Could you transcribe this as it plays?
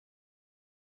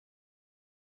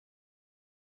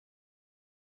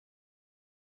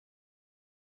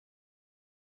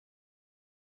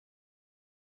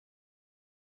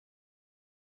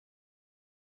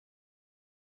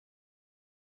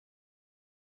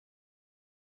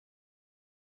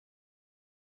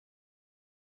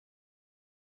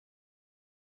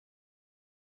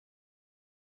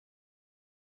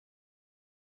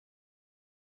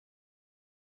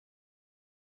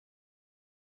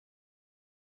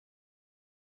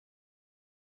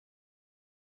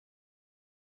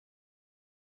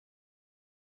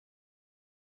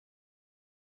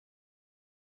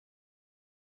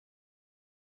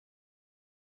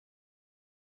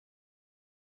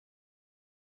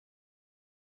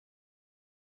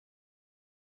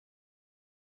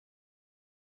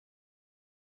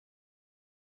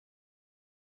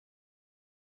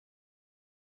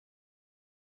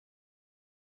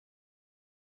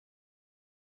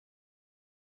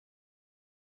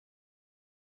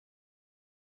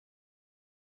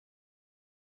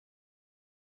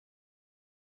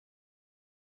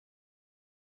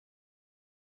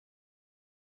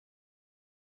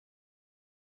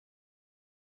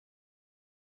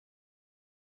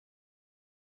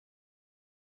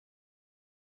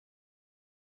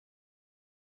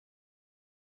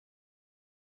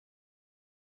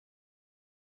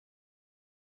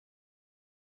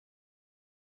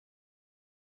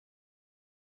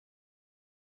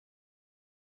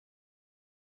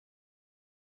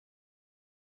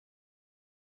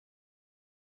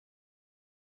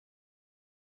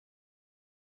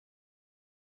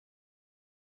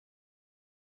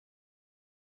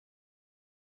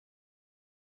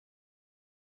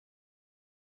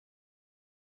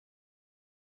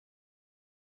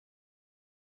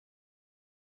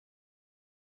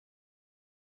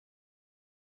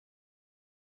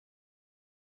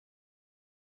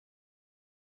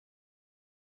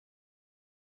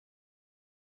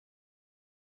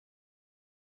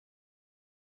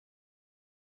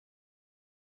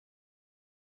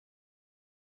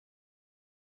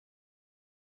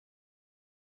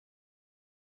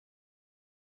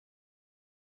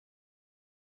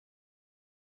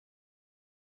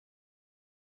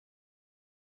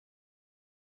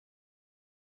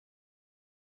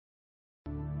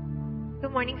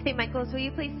Good morning, St. Michaels. Will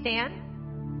you please stand?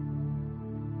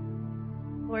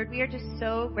 Lord, we are just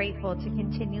so grateful to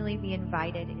continually be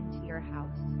invited into your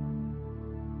house.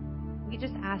 We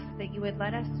just ask that you would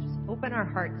let us just open our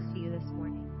hearts to you this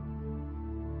morning.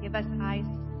 Give us eyes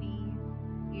to see,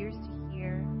 ears to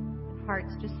hear, and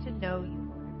hearts just to know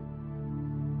you, Lord.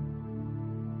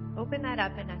 Open that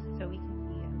up in us so we can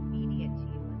be obedient to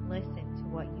you and listen to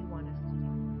what you want us to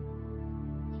do.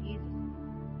 In Jesus' name,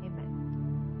 amen.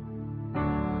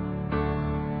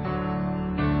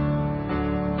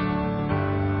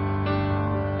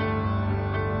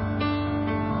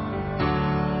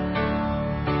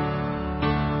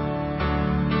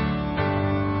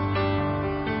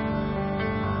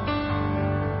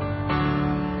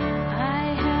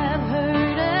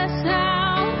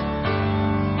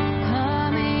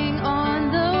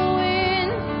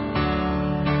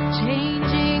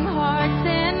 Changing hearts.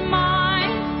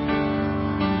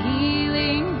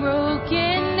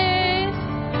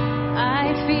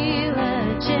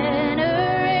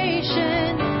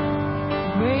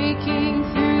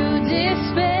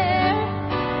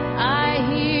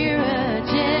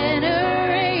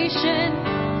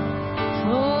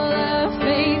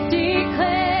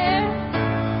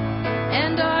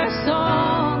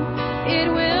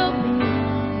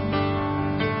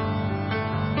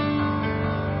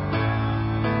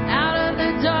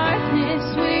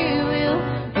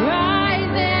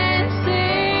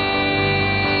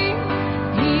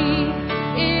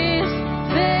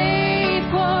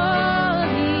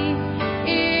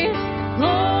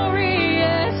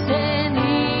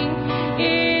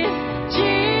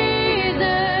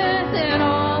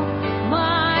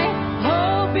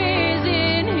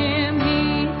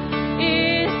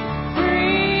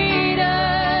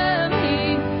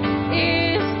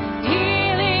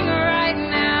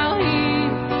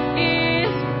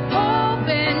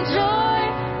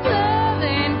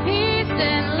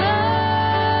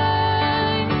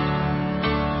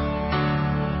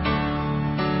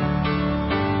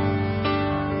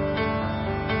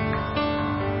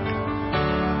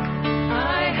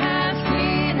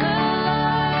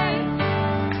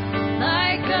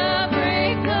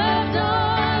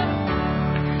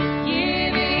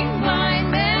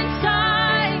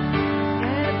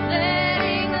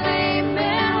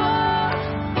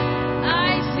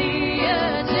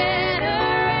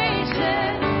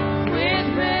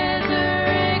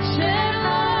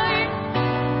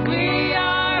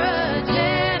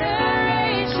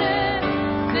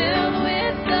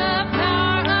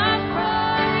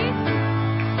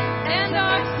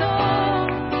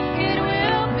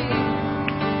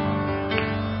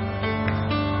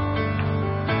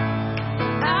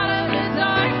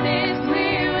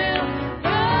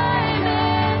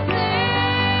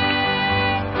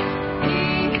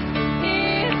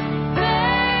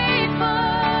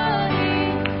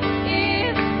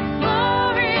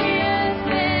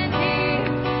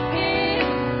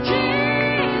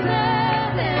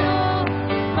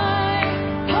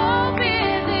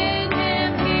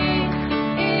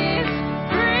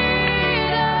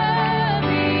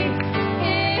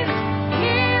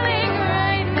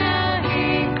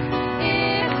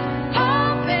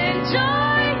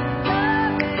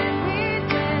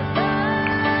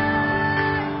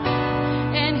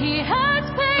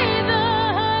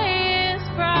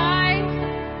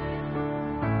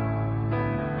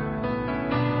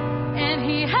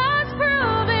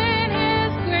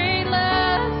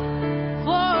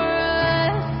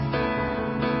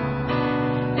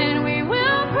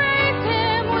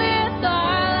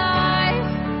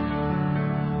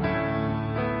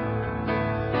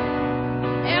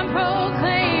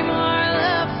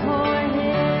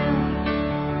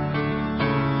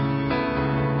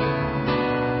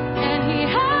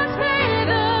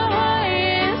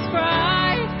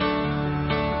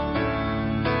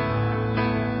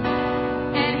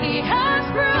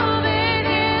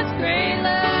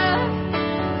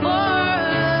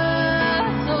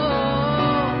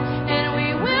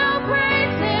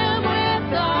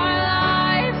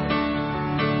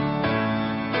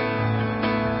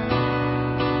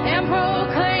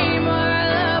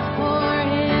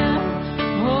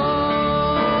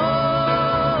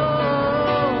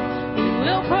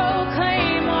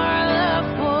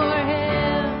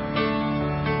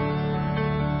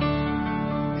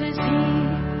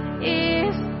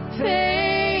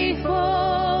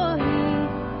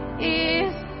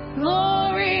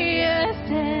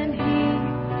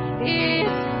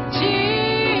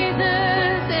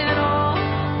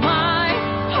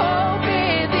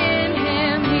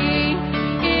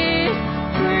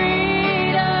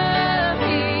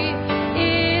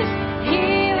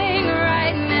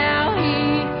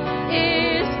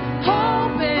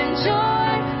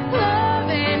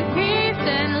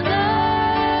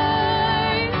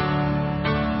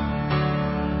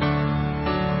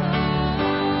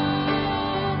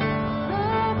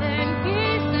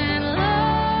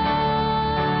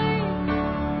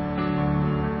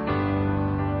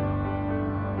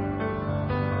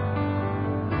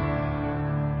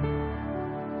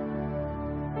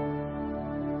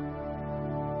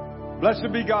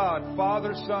 Blessed be God,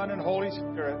 Father, Son, and Holy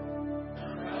Spirit.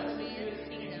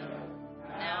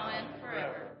 Now and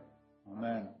forever.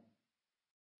 Amen.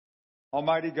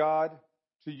 Almighty God,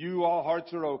 to you all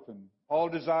hearts are open, all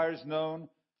desires known,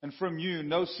 and from you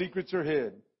no secrets are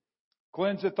hid.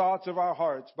 Cleanse the thoughts of our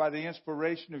hearts by the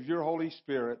inspiration of your Holy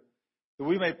Spirit, that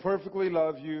we may perfectly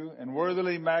love you and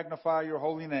worthily magnify your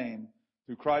holy name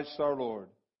through Christ our Lord.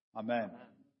 Amen.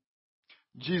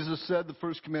 Jesus said the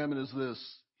first commandment is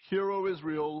this: Hear, O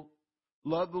Israel,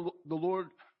 love the Lord.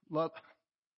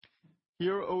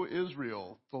 Hear, O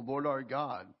Israel, the Lord our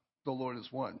God, the Lord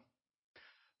is one.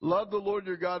 Love the Lord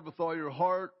your God with all your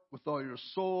heart, with all your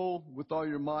soul, with all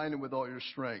your mind, and with all your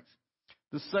strength.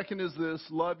 The second is this: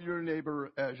 love your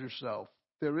neighbor as yourself.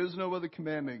 There is no other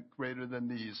commandment greater than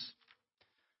these.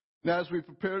 Now, as we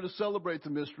prepare to celebrate the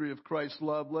mystery of Christ's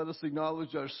love, let us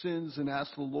acknowledge our sins and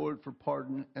ask the Lord for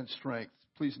pardon and strength.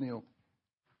 Please kneel.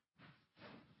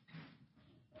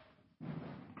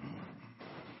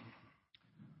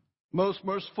 Most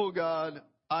merciful God,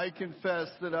 I confess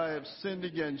that I have sinned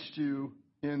against you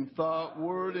in thought,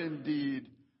 word, and deed,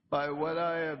 by what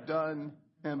I have done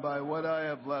and by what I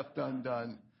have left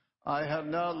undone. I have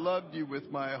not loved you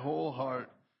with my whole heart.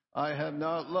 I have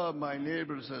not loved my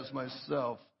neighbors as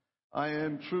myself. I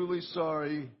am truly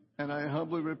sorry, and I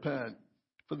humbly repent.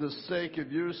 For the sake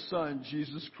of your Son,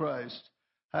 Jesus Christ,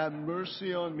 have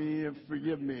mercy on me and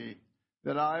forgive me,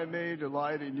 that I may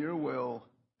delight in your will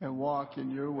and walk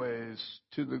in your ways,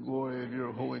 to the glory of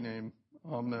your holy name.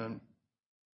 Amen.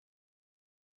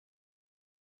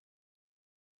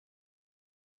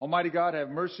 Almighty God, have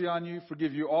mercy on you,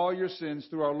 forgive you all your sins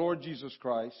through our Lord Jesus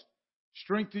Christ,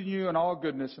 strengthen you in all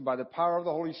goodness, and by the power of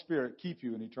the Holy Spirit, keep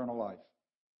you in eternal life.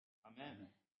 Amen.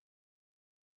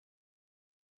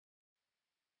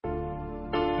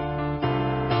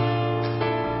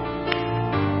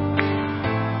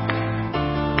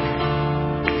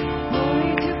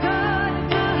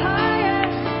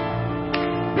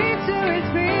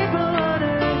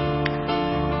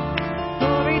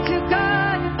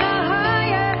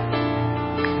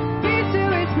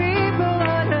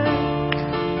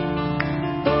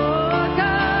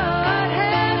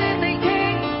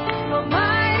 Oh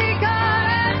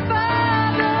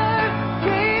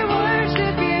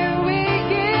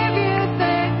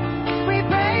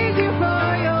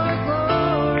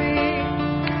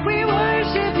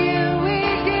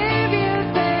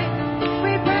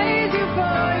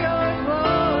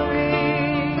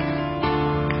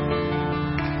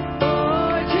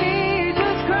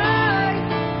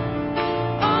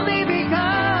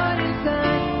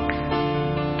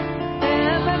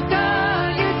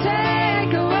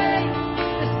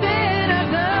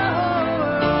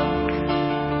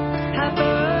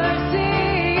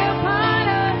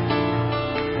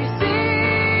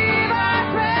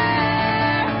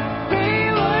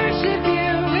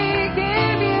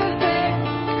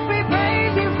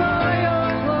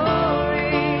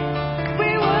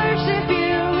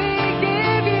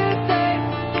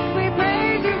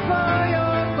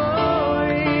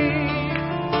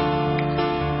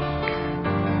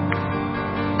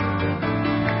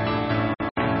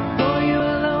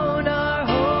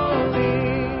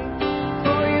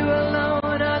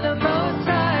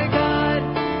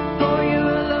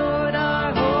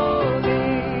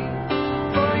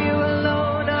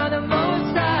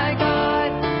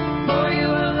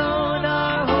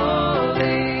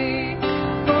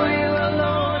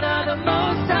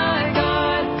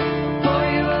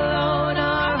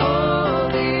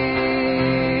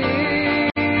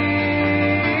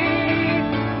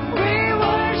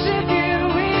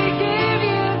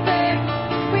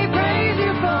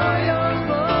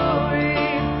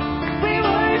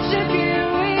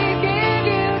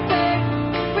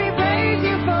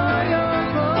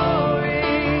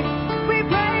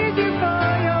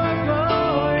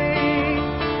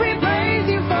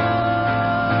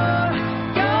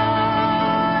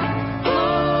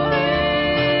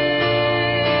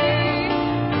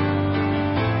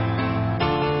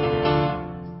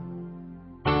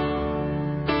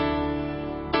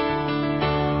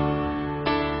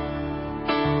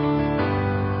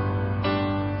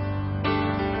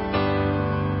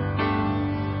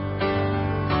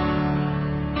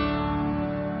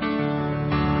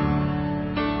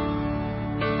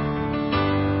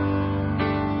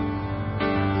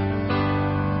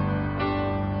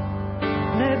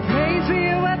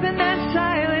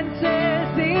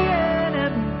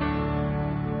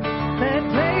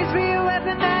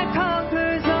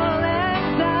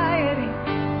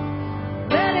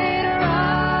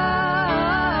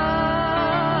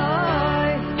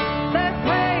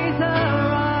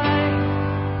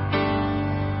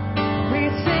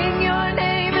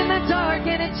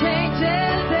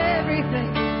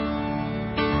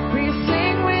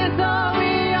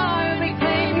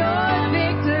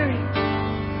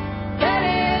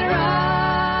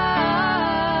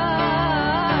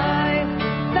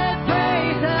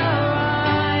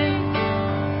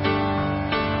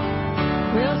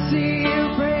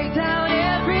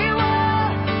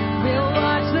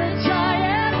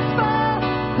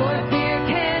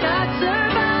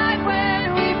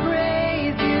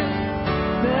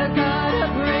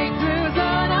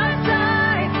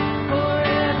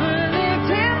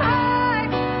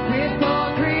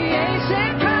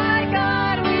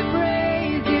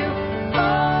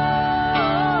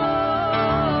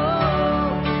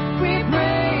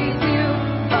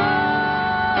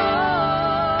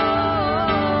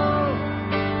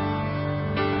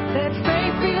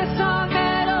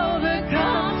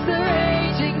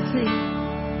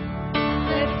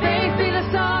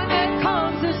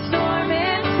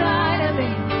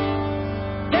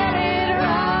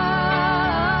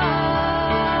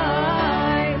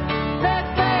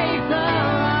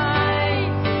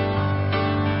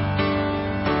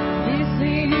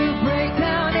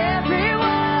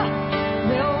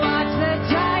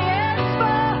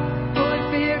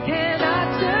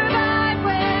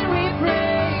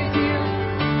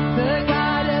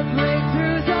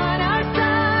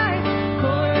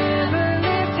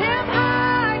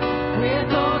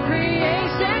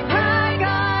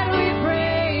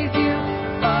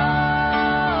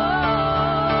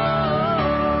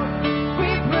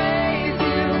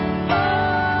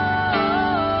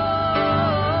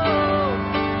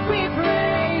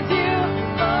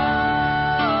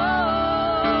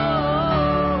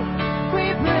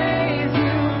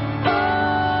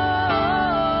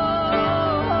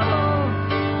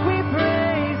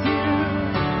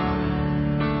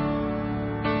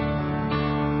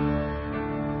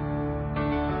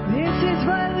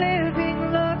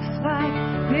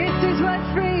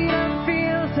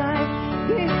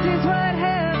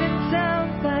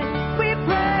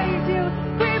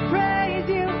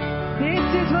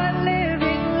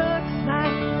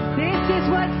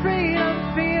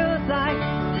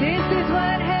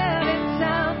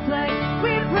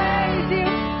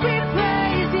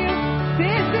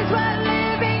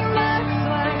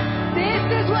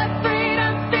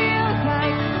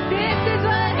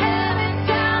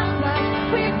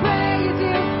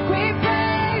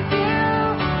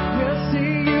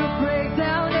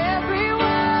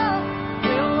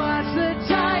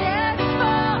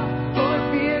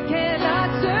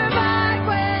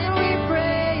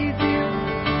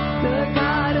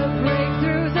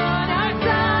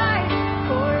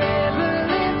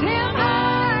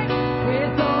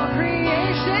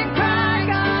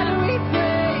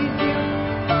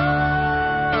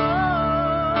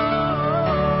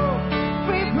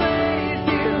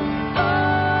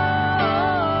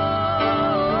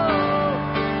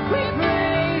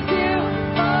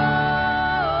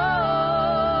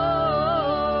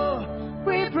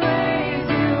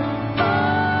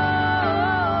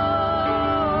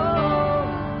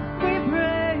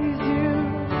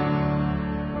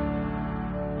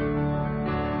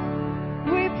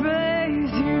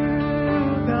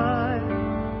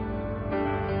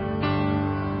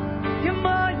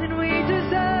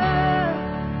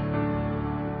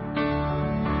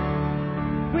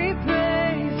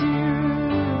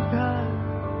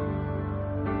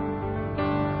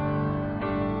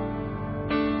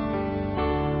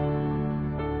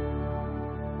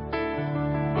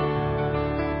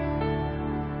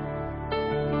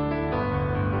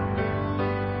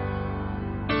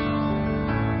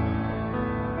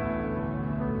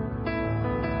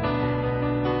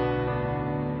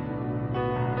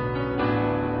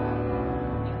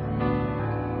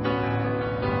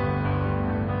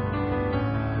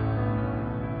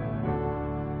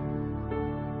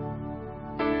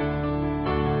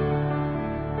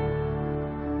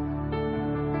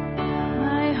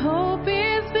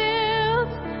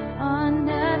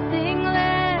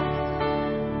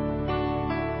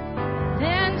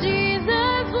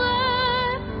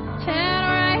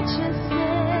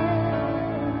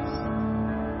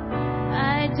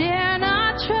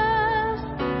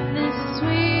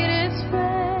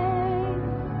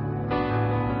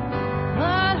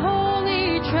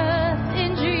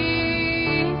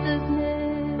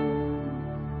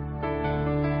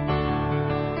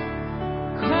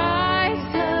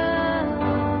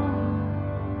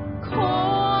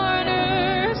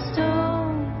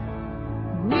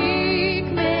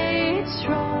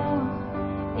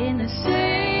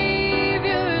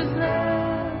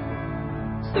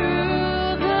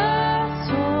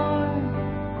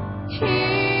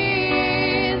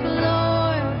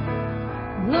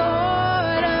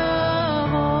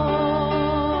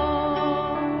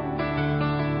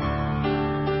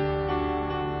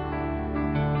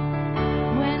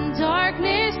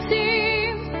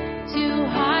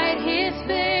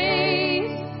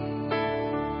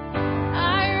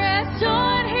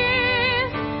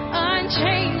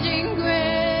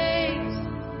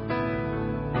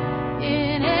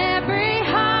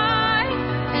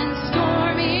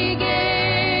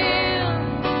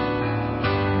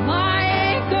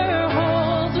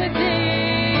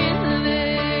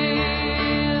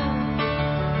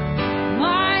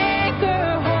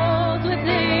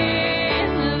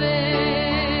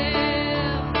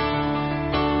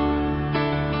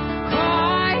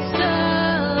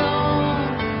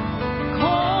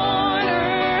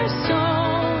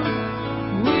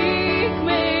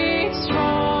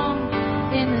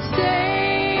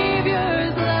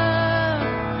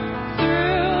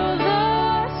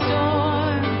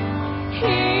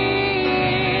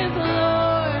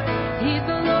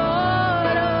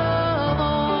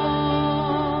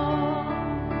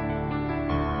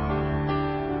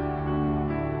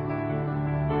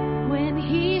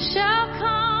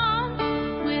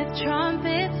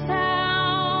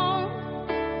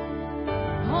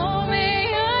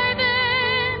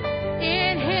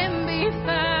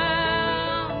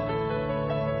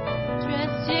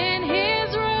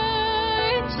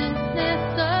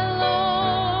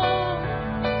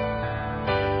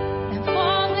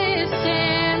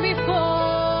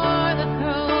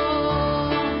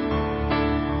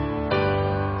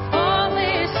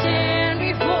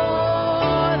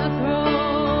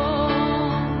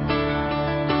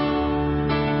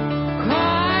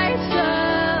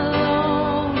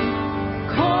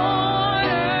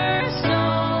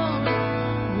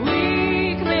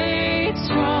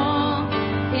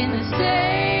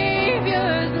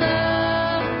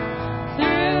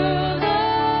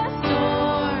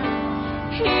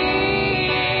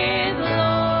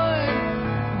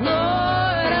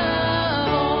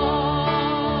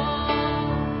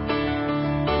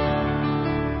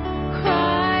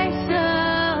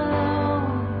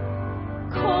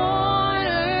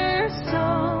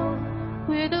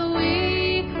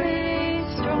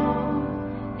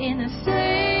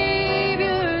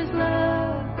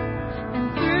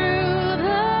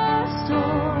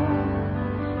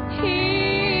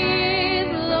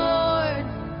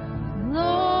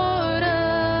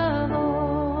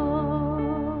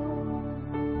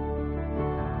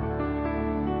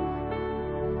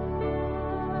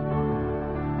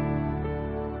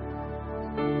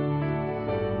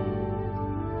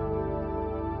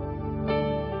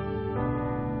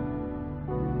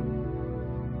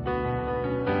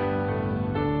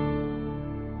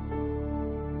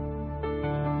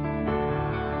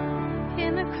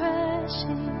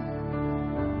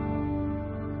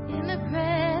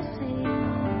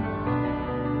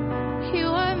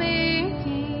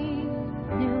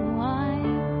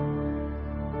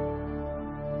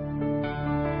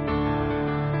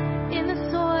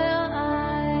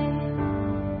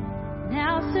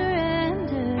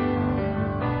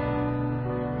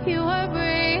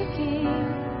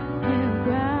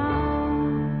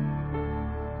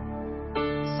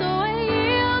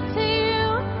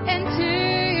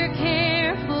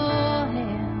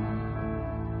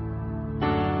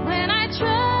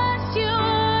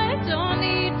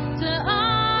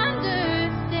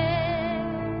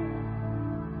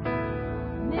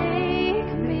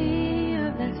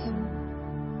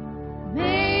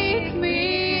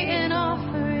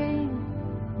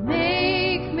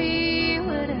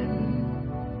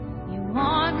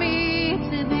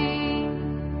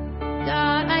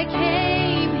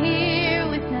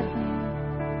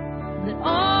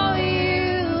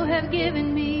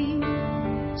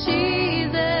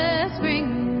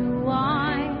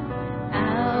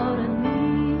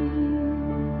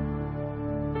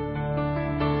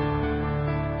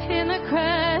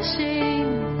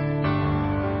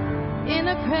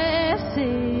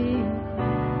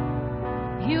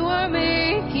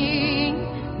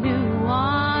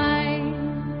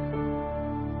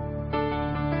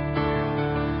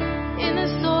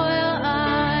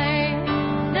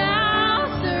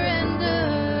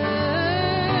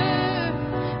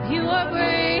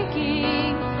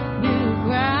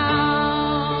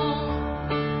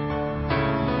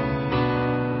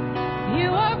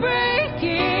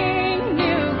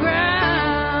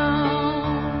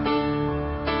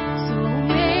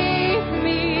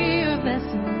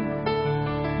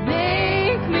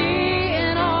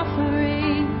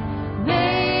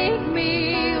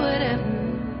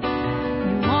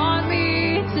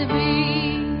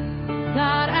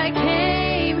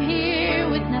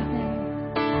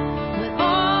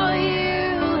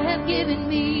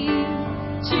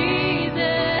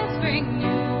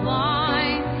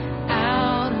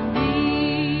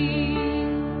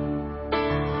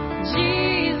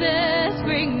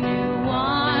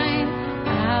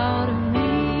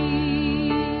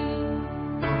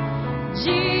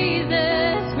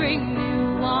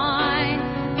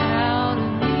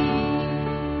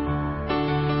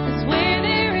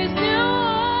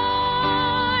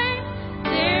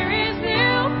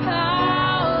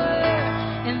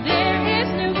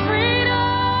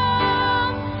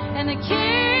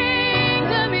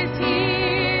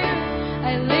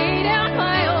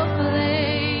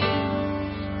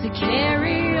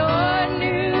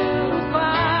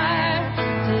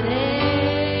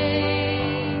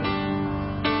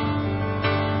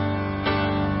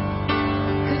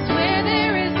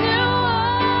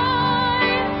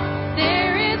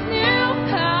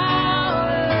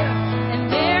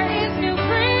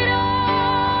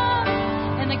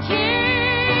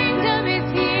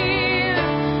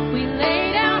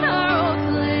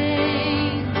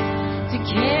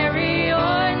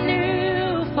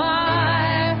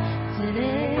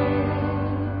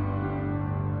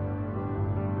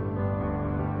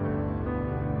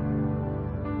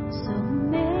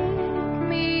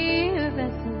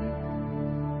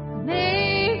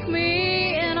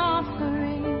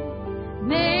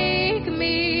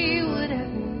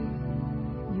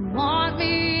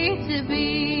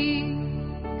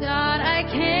I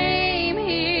came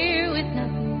here with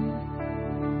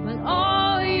nothing, but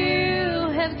all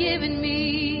you have given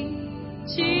me.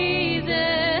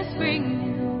 Jesus, bring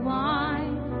new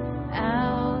wine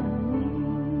out of me.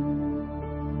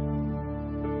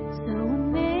 So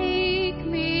make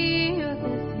me your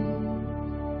blessing,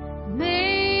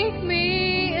 make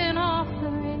me an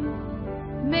offering,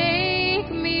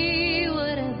 make me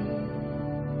whatever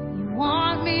you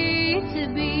want me to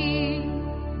be.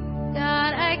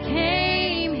 God, I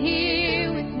came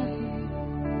here with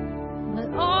nothing,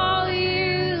 but all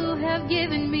you have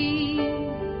given me.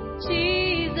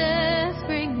 Jesus,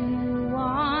 bring new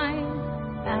wine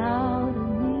out of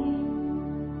me.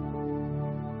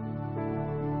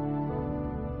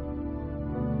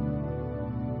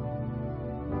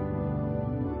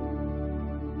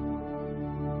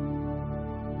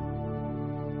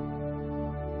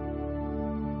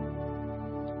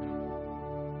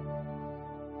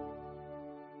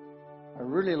 I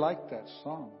really like that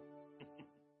song.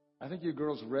 I think you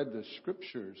girls read the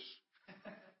scriptures.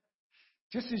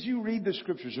 Just as you read the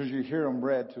scriptures, as you hear them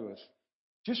read to us,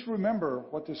 just remember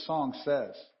what this song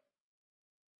says.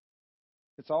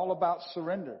 It's all about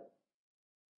surrender.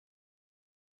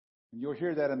 And you'll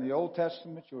hear that in the Old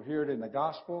Testament. You'll hear it in the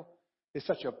gospel. It's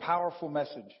such a powerful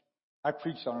message. I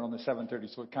preached on it on the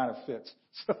 7:30, so it kind of fits.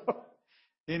 So,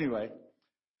 anyway,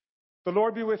 the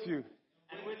Lord be with you.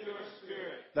 And with your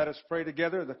spirit. Let us pray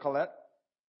together, the Collect.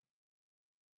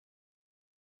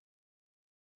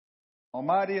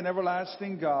 Almighty and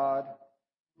everlasting God,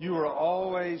 you are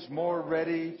always more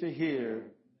ready to hear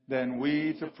than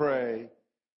we to pray,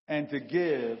 and to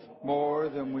give more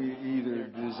than we either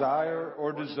desire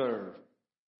or deserve.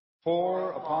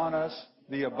 Pour upon us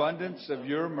the abundance of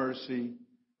your mercy,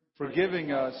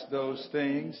 forgiving us those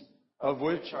things of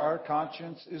which our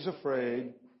conscience is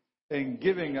afraid, and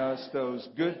giving us those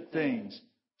good things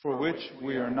for which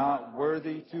we are not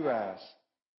worthy to ask,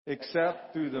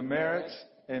 except through the merits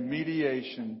and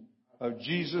mediation of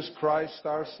Jesus Christ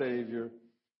our Savior,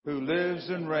 who lives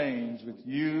and reigns with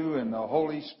you and the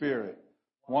Holy Spirit,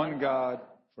 one God,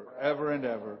 forever and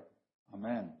ever.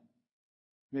 Amen.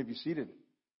 You may be seated.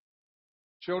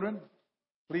 Children,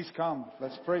 please come.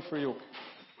 Let's pray for you.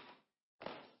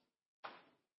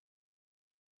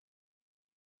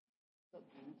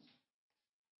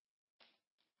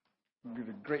 You're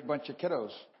a great bunch of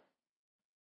kiddos.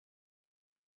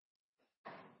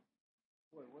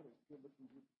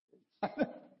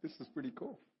 This is pretty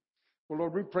cool. Well,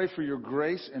 Lord, we pray for your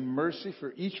grace and mercy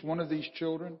for each one of these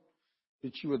children,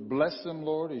 that you would bless them,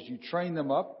 Lord, as you train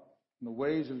them up in the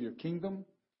ways of your kingdom.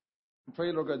 We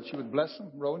pray, Lord God, that you would bless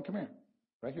them. Rowan, come here.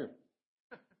 Right here.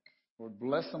 Lord,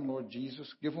 bless them, Lord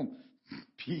Jesus. Give them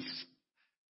peace.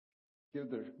 Give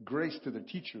their grace to their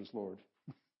teachers, Lord.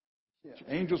 Yeah.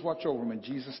 Angels watch over them in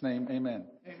Jesus' name. Amen.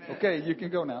 Amen. Okay, you can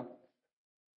go now.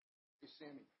 Hey,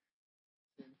 Sammy.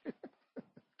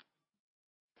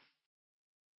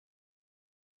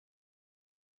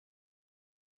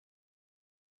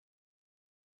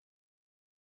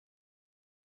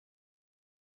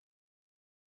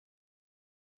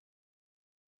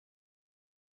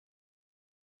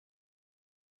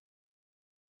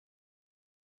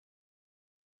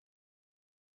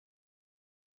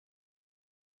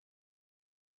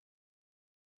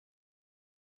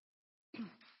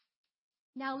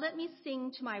 Now let me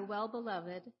sing to my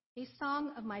well-beloved a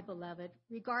song of my beloved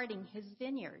regarding his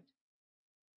vineyard.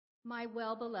 My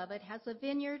well-beloved has a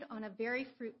vineyard on a very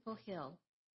fruitful hill.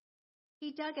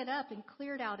 He dug it up and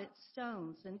cleared out its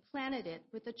stones and planted it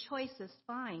with the choicest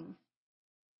vine.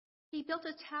 He built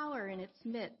a tower in its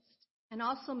midst and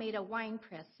also made a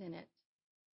winepress in it.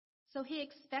 So he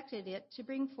expected it to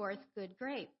bring forth good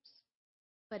grapes,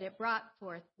 but it brought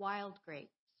forth wild grapes.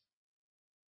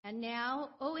 And now,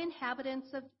 O inhabitants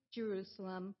of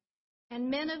Jerusalem and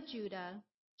men of Judah,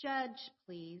 judge,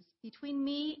 please, between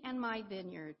me and my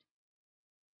vineyard.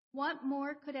 What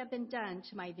more could have been done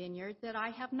to my vineyard that I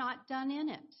have not done in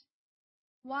it?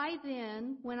 Why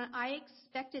then, when I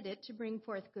expected it to bring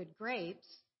forth good grapes,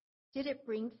 did it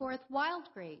bring forth wild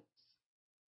grapes?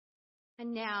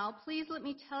 And now, please let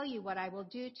me tell you what I will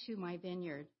do to my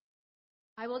vineyard.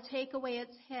 I will take away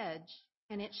its hedge,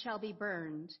 and it shall be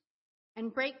burned,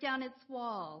 and break down its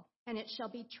wall, and it shall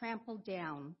be trampled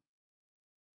down.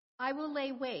 I will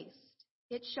lay waste.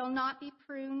 It shall not be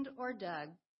pruned or dug,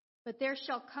 but there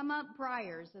shall come up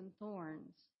briars and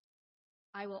thorns.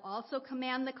 I will also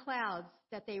command the clouds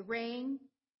that they rain,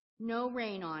 no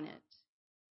rain on it.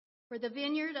 For the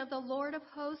vineyard of the Lord of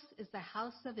hosts is the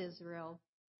house of Israel,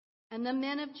 and the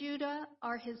men of Judah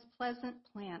are his pleasant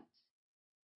plant.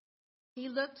 He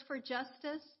looked for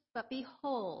justice, but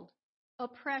behold,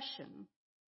 oppression,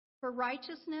 for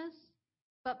righteousness,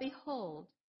 but behold,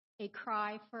 a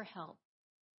cry for help.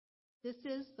 This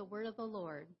is the word of the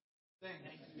Lord. Thanks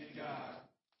be to God.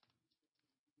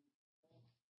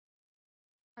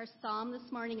 Our psalm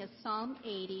this morning is Psalm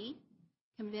 80,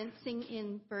 commencing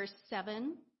in verse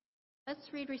 7.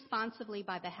 Let's read responsively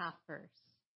by the half verse.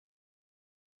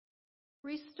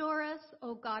 Restore us,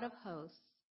 O God of hosts.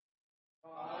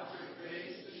 Cause your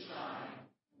face to shine,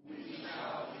 we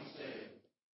shall be saved.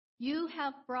 You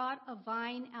have brought a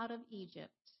vine out of Egypt.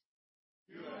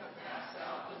 You have cast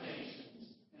out the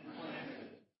nations and planted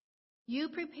it. You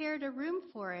prepared a room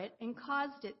for it and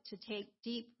caused it to take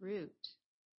deep root.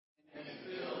 And it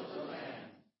filled the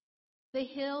land. The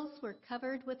hills were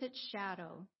covered with its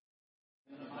shadow.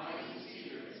 And the mighty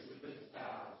cedars with its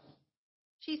boughs.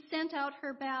 She sent out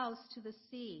her boughs to the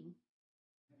sea.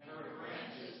 And her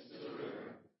branches to the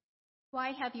river.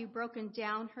 Why have you broken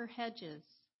down her hedges?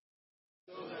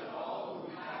 So that all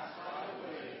who pass by the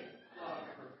way pluck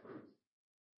her fruit.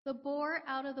 The boar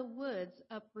out of the woods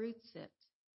uproots it.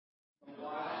 The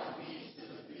wild beast of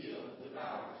the field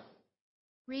devours it.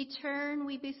 Return,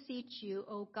 we beseech you,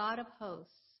 O God of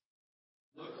hosts.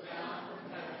 Look down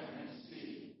from heaven and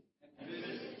see, and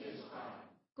visit his vine.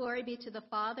 Glory be to the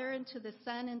Father, and to the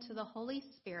Son, and to the Holy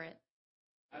Spirit.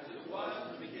 As it was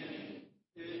in the beginning,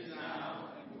 is now,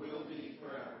 and will be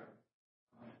forever.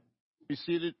 Amen. Be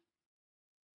seated.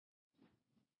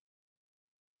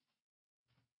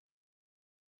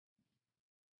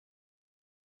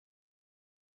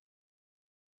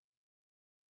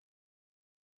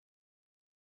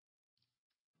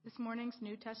 This morning's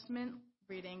New Testament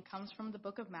reading comes from the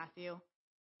book of Matthew,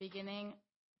 beginning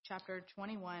chapter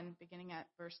 21, beginning at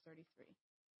verse 33.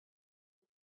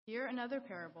 Hear another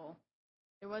parable.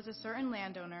 There was a certain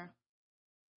landowner.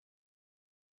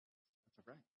 That's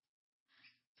all right.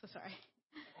 So sorry.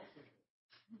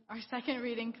 Our second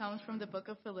reading comes from the book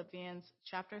of Philippians,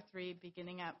 chapter 3,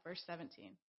 beginning at verse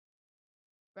 17.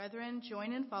 Brethren,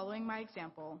 join in following my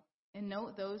example, and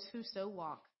note those who so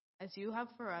walk, as you have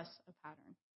for us a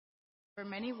pattern. For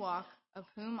many walk, of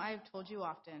whom I have told you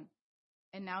often,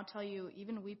 and now tell you,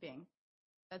 even weeping,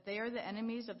 that they are the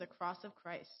enemies of the cross of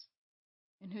Christ,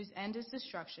 in whose end is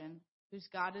destruction, whose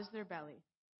God is their belly,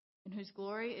 in whose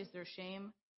glory is their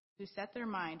shame, who set their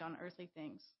mind on earthly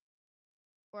things.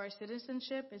 For our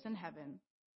citizenship is in heaven,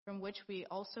 from which we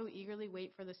also eagerly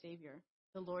wait for the Savior,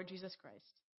 the Lord Jesus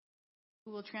Christ,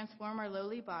 who will transform our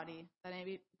lowly body, that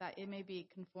it may be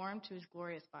conformed to his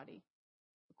glorious body,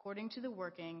 according to the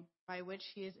working by which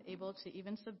he is able to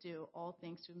even subdue all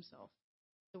things to himself.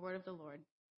 The word of the Lord.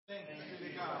 Thanks be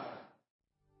to God.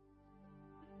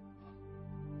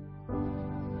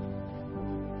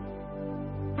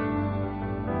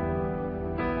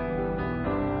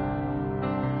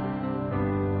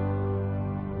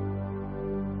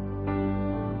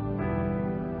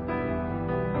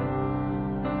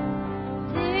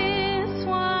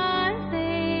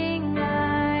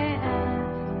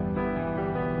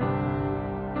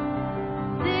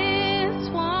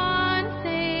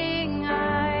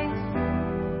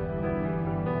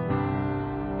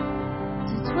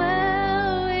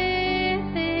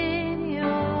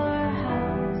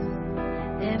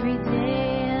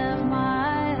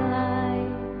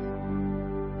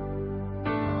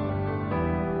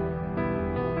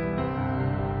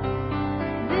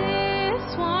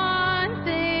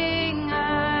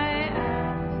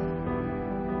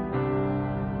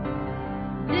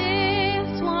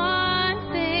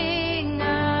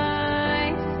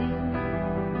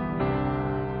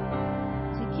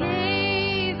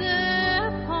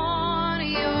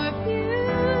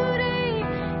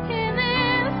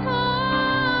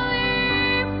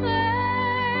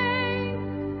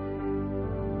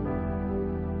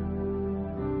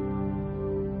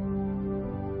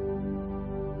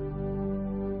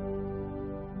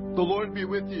 The Lord be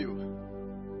with you.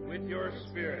 With your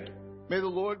spirit. May the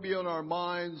Lord be on our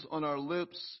minds, on our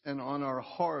lips, and on our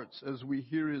hearts as we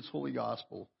hear his holy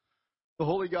gospel. The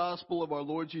holy gospel of our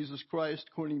Lord Jesus Christ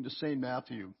according to St.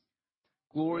 Matthew.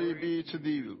 Glory be to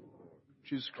thee,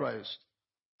 Jesus Christ.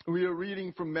 We are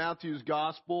reading from Matthew's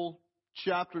gospel,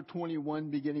 chapter 21,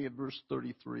 beginning at verse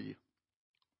 33.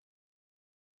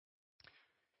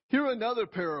 Hear another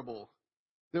parable.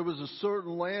 There was a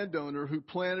certain landowner who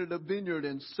planted a vineyard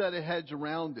and set a hedge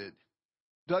around it,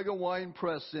 dug a wine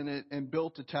press in it, and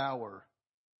built a tower.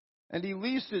 And he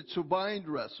leased it to vine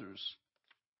dressers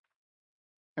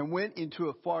and went into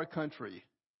a far country.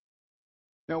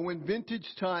 Now when vintage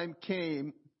time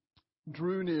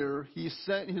drew near, he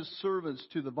sent his servants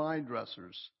to the vine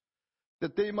dressers,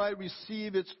 that they might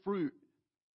receive its fruit.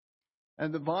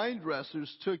 And the vine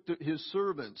dressers took his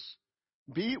servants,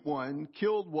 beat one,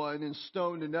 killed one, and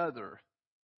stoned another.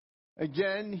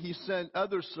 Again, he sent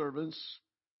other servants,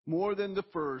 more than the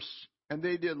first, and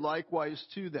they did likewise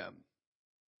to them.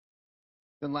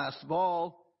 Then last of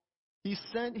all, he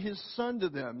sent his son to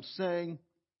them, saying,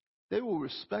 they will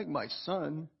respect my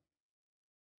son.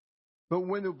 But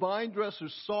when the vine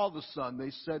dressers saw the son,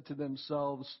 they said to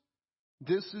themselves,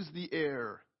 this is the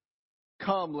heir.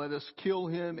 Come, let us kill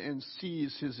him and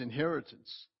seize his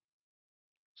inheritance.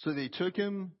 So they took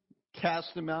him,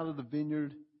 cast him out of the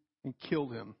vineyard, and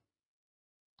killed him.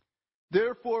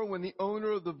 Therefore, when the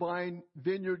owner of the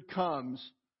vineyard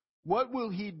comes, what will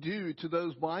he do to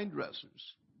those vine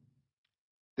dressers?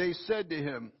 They said to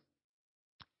him,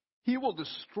 he will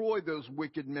destroy those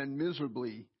wicked men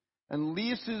miserably and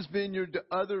lease his vineyard to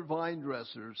other vine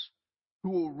dressers who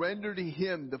will render to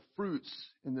him the fruits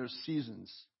in their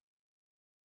seasons.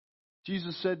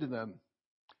 Jesus said to them,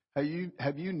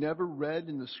 have you never read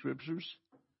in the scriptures?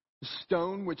 The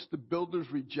stone which the builders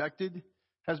rejected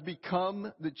has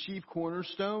become the chief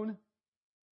cornerstone.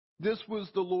 This was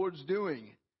the Lord's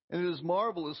doing, and it is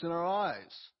marvelous in our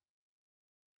eyes.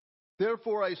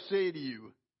 Therefore I say to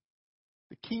you,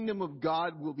 the kingdom of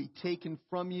God will be taken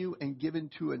from you and given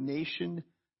to a nation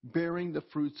bearing the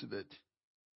fruits of it.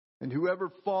 And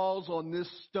whoever falls on this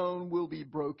stone will be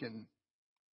broken,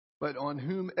 but on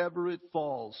whomever it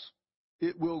falls,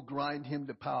 it will grind him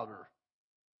to powder.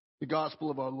 The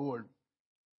gospel of our Lord.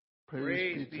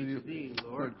 Praise be to thee,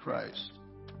 Lord Christ.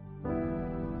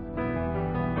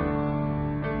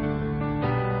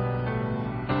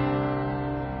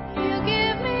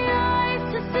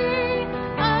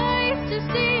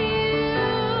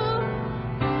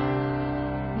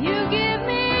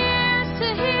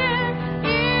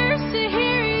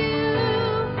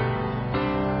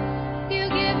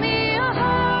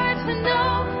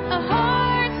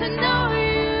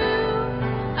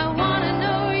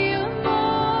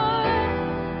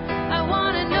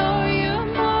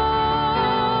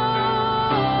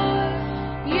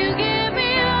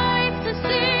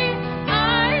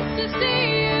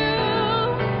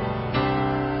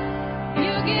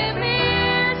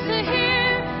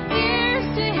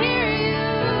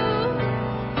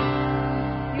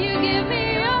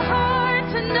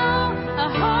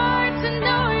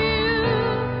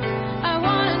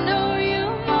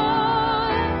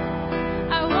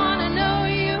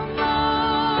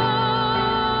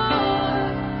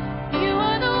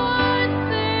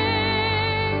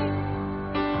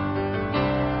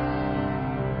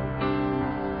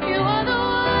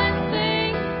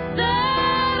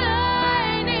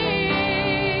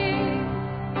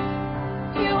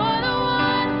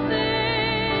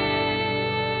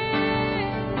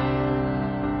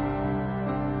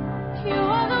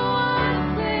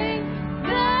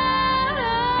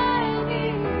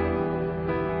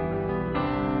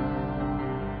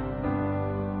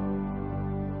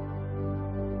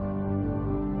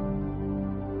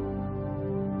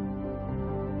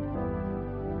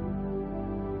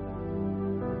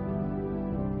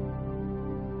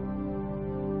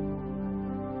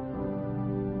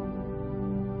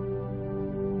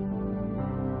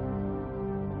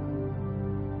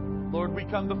 Lord, we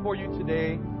come before you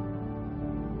today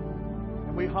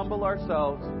and we humble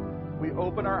ourselves. We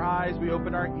open our eyes, we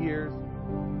open our ears.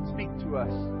 Speak to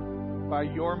us by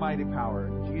your mighty power.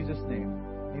 In Jesus' name,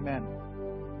 amen.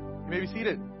 You may be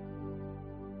seated.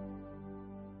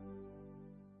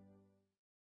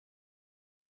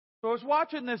 So I was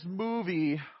watching this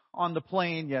movie on the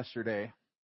plane yesterday.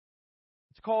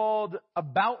 It's called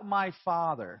About My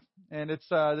Father. And it's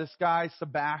this guy,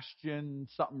 Sebastian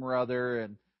something or other.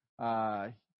 And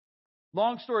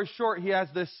long story short, he has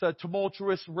this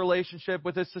tumultuous relationship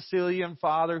with his Sicilian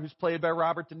father, who's played by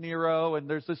Robert De Niro. And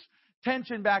there's this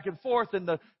tension back and forth. And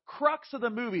the crux of the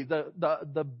movie,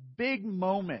 the big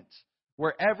moment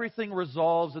where everything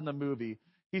resolves in the movie,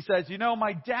 he says, you know,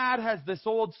 my dad has this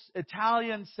old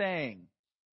Italian saying,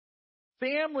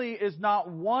 family is not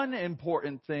one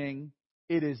important thing,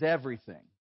 it is everything.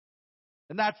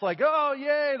 And that's like, oh,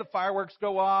 yay, the fireworks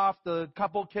go off, the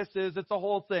couple kisses, it's a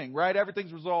whole thing, right?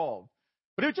 Everything's resolved.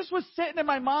 But it just was sitting in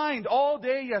my mind all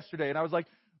day yesterday. And I was like,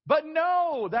 but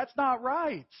no, that's not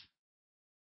right.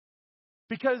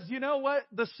 Because you know what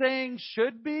the saying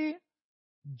should be?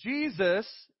 Jesus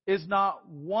is not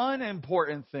one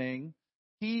important thing.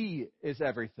 He is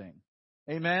everything.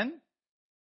 Amen?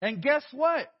 And guess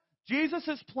what?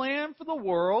 Jesus' plan for the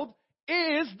world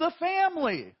is the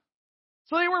family.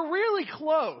 So they were really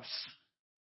close.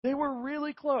 They were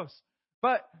really close.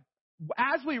 But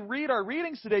as we read our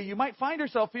readings today, you might find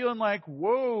yourself feeling like,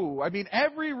 whoa. I mean,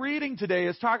 every reading today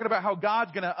is talking about how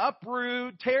God's going to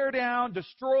uproot, tear down,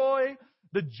 destroy.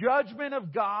 The judgment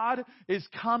of God is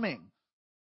coming.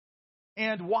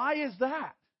 And why is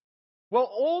that? Well,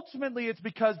 ultimately, it's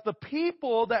because the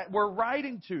people that we're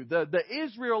writing to, the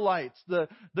Israelites, the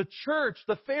church,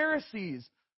 the Pharisees,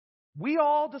 we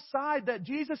all decide that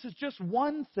Jesus is just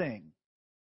one thing,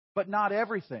 but not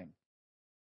everything.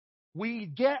 We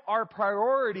get our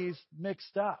priorities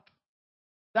mixed up.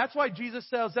 That's why Jesus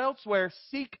says elsewhere,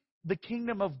 seek the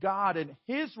kingdom of God and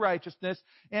His righteousness,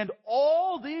 and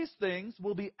all these things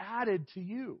will be added to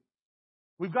you.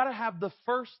 We've got to have the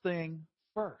first thing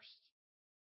first.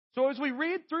 So as we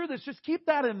read through this, just keep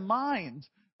that in mind.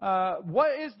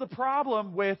 What is the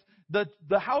problem with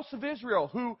the house of Israel,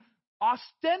 who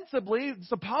ostensibly,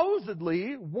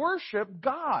 supposedly, worship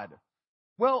God?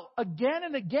 Well, again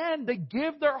and again, they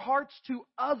give their hearts to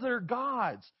other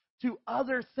gods, to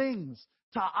other things,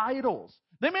 to idols.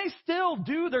 They may still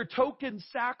do their token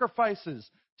sacrifices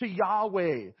to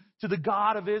Yahweh, to the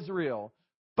God of Israel,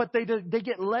 but they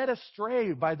get led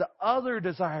astray by the other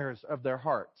desires of their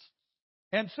hearts.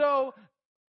 And so,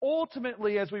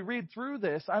 ultimately, as we read through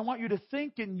this, I want you to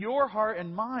think in your heart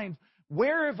and mind,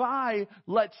 where have I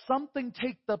let something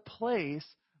take the place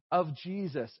of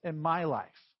Jesus in my life?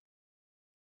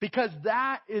 Because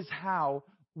that is how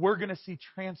we're going to see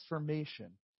transformation.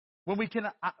 When we can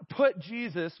put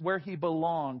Jesus where He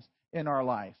belongs in our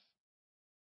life.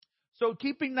 So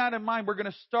keeping that in mind, we're going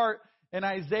to start in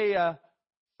Isaiah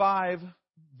 5,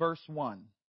 verse 1.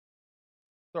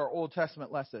 It's our Old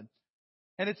Testament lesson.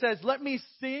 And it says, "Let me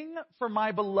sing for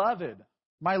my beloved,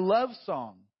 my love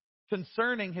song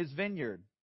concerning his vineyard.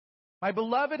 My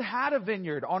beloved had a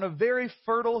vineyard on a very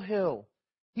fertile hill.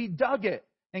 He dug it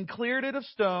and cleared it of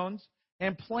stones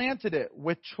and planted it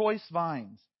with choice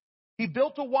vines. He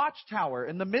built a watchtower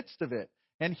in the midst of it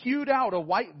and hewed out a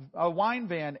wine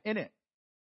van in it."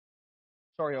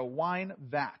 Sorry, a wine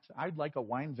vat. I'd like a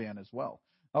wine van as well.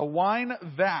 A wine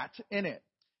vat in it.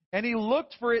 And he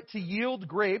looked for it to yield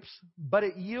grapes, but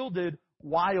it yielded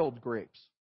wild grapes.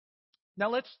 Now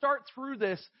let's start through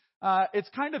this. It's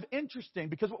kind of interesting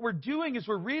because what we're doing is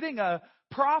we're reading a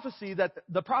prophecy that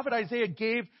the prophet Isaiah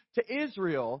gave to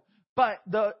Israel, but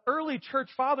the early church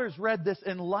fathers read this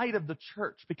in light of the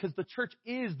church because the church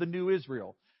is the new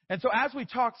Israel. And so as we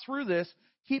talk through this,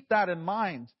 keep that in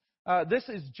mind. This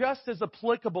is just as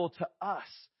applicable to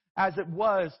us as it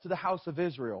was to the house of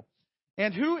Israel.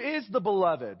 And who is the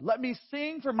beloved? Let me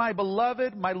sing for my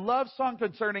beloved, my love song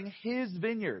concerning his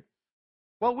vineyard.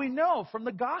 Well, we know from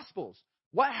the Gospels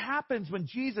what happens when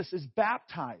Jesus is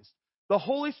baptized. The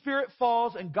Holy Spirit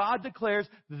falls and God declares,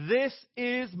 "This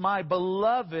is my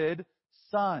beloved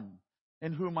Son,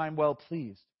 in whom I'm well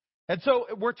pleased." And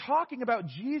so we're talking about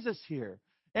Jesus here.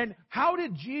 And how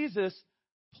did Jesus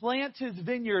plant his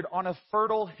vineyard on a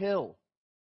fertile hill?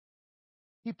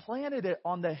 He planted it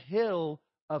on the hill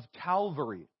of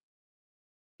Calvary.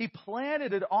 He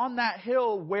planted it on that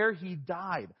hill where he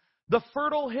died. The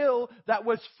fertile hill that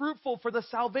was fruitful for the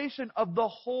salvation of the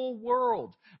whole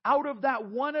world. Out of that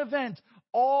one event,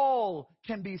 all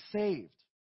can be saved.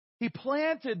 He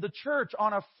planted the church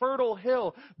on a fertile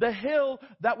hill, the hill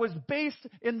that was based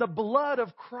in the blood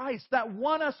of Christ, that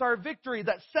won us our victory,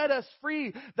 that set us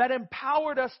free, that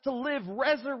empowered us to live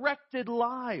resurrected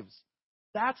lives.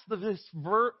 That's this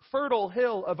fertile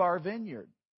hill of our vineyard.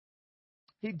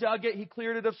 He dug it, he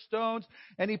cleared it of stones,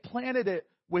 and he planted it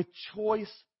with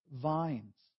choice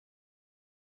vines.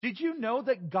 Did you know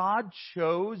that God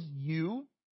chose you?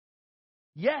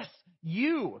 Yes,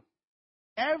 you.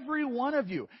 Every one of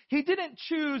you. He didn't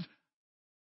choose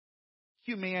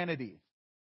humanity.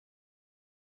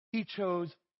 He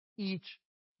chose each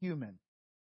human.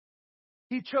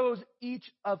 He chose each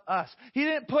of us. He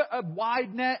didn't put a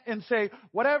wide net and say,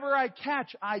 whatever I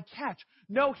catch, I catch.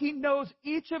 No, he knows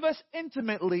each of us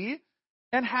intimately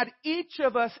and had each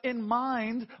of us in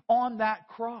mind on that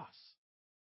cross.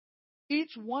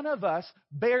 Each one of us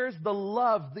bears the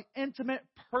love, the intimate,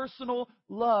 personal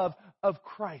love of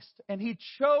Christ. And He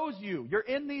chose you. You're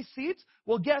in these seats?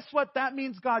 Well, guess what? That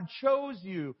means God chose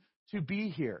you to be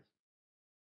here.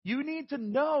 You need to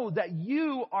know that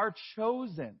you are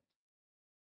chosen.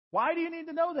 Why do you need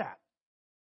to know that?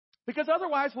 Because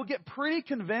otherwise we'll get pretty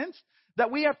convinced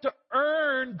that we have to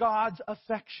earn God's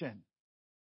affection.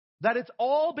 That it's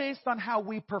all based on how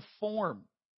we perform.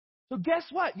 So guess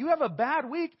what? You have a bad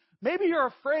week. Maybe you're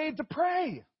afraid to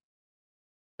pray.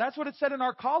 That's what it said in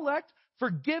our collect.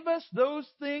 Forgive us those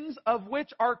things of which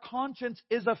our conscience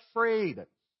is afraid.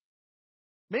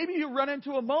 Maybe you run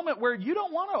into a moment where you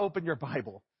don't want to open your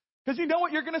Bible. Because you know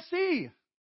what you're going to see.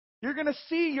 You're going to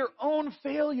see your own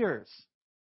failures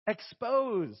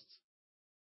exposed.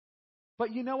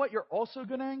 But you know what you're also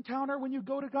going to encounter when you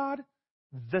go to God?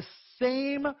 The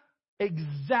same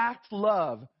exact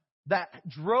love that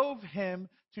drove him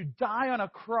to die on a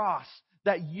cross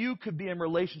that you could be in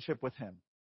relationship with him.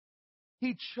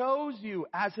 He chose you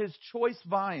as his choice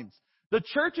vines. The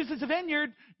church is his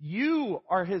vineyard. You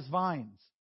are his vines.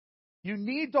 You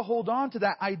need to hold on to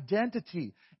that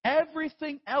identity.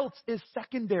 Everything else is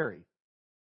secondary.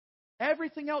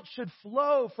 Everything else should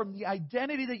flow from the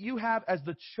identity that you have as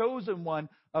the chosen one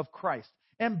of Christ.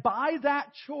 And by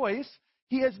that choice,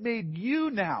 he has made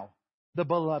you now the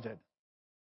beloved.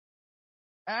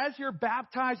 As you're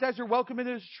baptized, as you're welcomed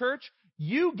into his church,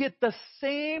 you get the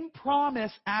same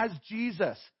promise as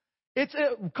Jesus. It's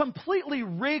a completely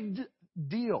rigged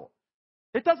deal.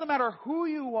 It doesn't matter who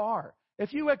you are.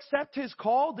 If you accept his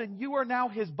call, then you are now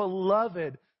his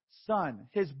beloved son,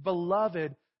 his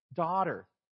beloved daughter.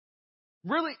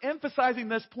 Really emphasizing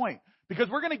this point because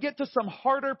we're going to get to some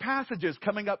harder passages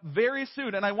coming up very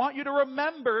soon. And I want you to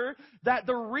remember that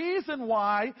the reason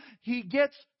why he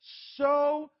gets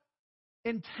so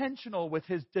intentional with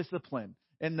his discipline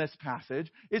in this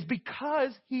passage is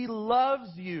because he loves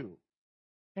you.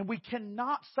 And we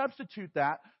cannot substitute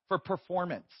that for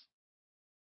performance.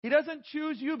 He doesn't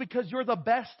choose you because you're the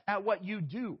best at what you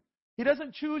do. He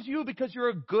doesn't choose you because you're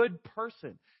a good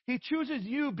person. He chooses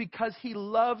you because he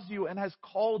loves you and has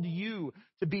called you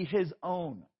to be his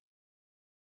own.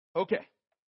 Okay.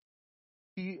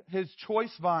 His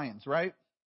choice vines, right?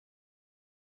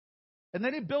 And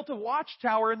then he built a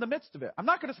watchtower in the midst of it. I'm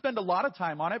not going to spend a lot of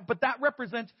time on it, but that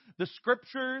represents the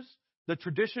scriptures, the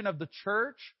tradition of the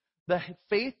church, the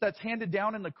faith that's handed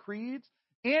down in the creeds,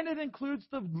 and it includes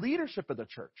the leadership of the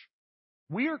church.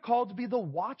 We are called to be the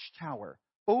watchtower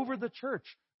over the church,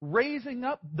 raising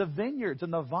up the vineyards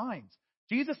and the vines.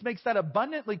 Jesus makes that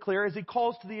abundantly clear as he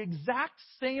calls to the exact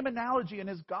same analogy in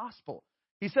his gospel.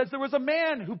 He says there was a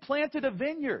man who planted a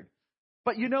vineyard.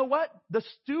 But you know what? The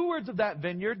stewards of that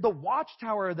vineyard, the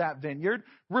watchtower of that vineyard,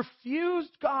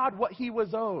 refused God what he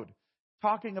was owed.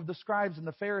 Talking of the scribes and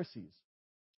the Pharisees.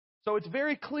 So it's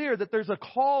very clear that there's a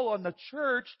call on the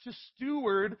church to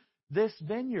steward this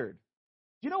vineyard.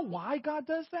 Do you know why God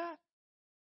does that?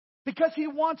 Because he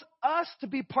wants us to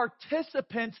be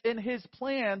participants in his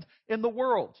plans in the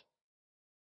world.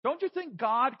 Don't you think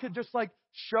God could just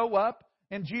show up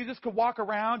and Jesus could walk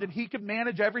around and he could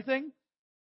manage everything?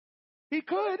 He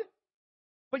could.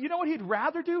 But you know what he'd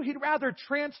rather do? He'd rather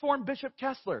transform Bishop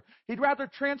Kessler. He'd rather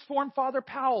transform Father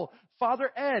Powell,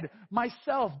 Father Ed,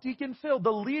 myself, Deacon Phil,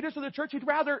 the leaders of the church. He'd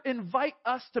rather invite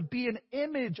us to be an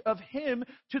image of him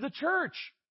to the church.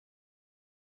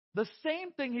 The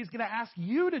same thing he's going to ask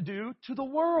you to do to the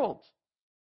world.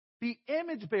 Be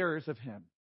image bearers of him.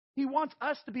 He wants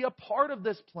us to be a part of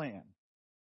this plan.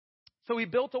 So he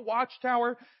built a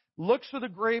watchtower, looks for the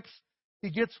grapes. He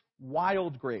gets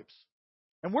wild grapes.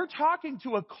 And we're talking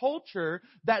to a culture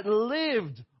that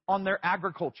lived on their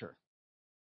agriculture.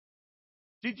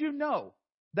 Did you know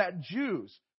that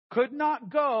Jews could not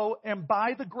go and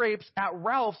buy the grapes at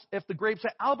Ralph's if the grapes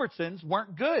at Albertsons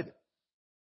weren't good?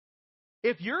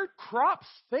 If your crops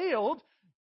failed,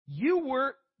 you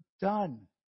were done.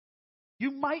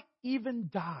 You might even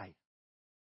die.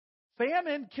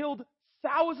 Famine killed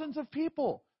thousands of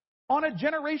people on a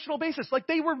generational basis.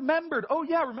 They remembered, oh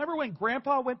yeah, remember when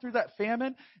Grandpa went through that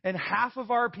famine and half of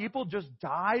our people just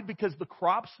died because the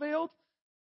crops failed?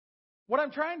 What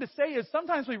I'm trying to say is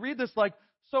sometimes we read this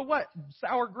so what?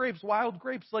 Sour grapes, wild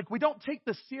grapes. We don't take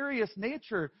the serious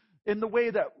nature in the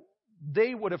way that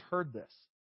they would have heard this.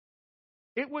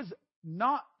 It was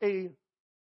not a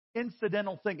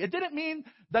incidental thing. It didn't mean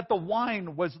that the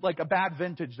wine was a bad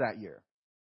vintage that year,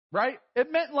 right?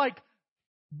 It meant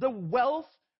the wealth,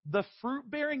 the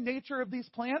fruit-bearing nature of these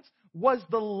plants was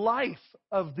the life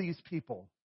of these people.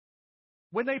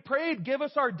 When they prayed, give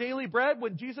us our daily bread,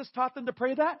 when Jesus taught them to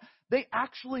pray that, they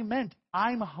actually meant,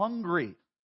 I'm hungry.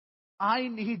 I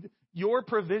need your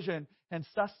provision and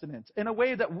sustenance in a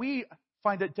way that we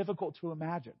find it difficult to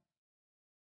imagine.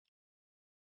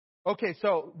 Okay,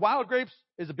 so wild grapes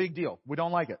is a big deal. We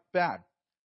don't like it. Bad.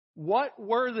 What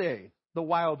were they, the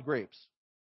wild grapes?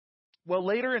 Well,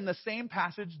 later in the same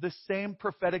passage, the same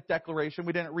prophetic declaration,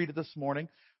 we didn't read it this morning,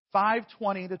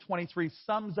 5:20-23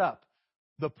 sums up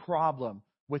the problem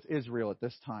with Israel at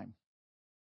this time.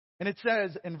 And it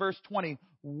says in verse 20,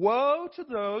 woe to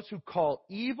those who call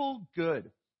evil good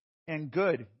and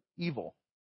good evil,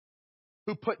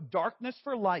 who put darkness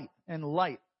for light and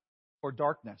light for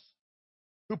darkness,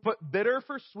 who put bitter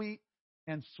for sweet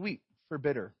and sweet for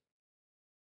bitter.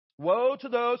 Woe to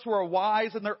those who are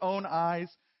wise in their own eyes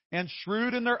and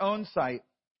shrewd in their own sight.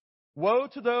 Woe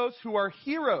to those who are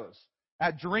heroes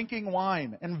at drinking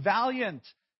wine and valiant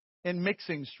in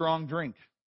mixing strong drink,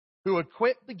 who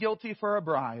acquit the guilty for a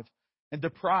bribe and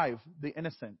deprive the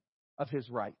innocent of his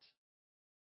right.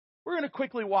 We're going to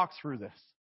quickly walk through this,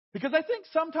 because I think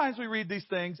sometimes we read these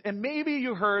things, and maybe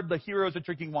you heard the heroes at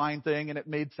drinking wine thing, and it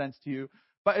made sense to you.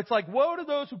 But it's like, woe to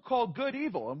those who call good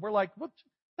evil. And we're like, what?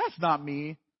 That's not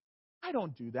me. I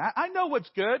don't do that. I know what's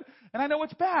good, and I know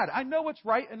what's bad. I know what's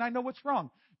right, and I know what's wrong.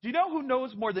 Do you know who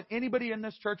knows more than anybody in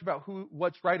this church about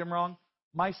what's right and wrong?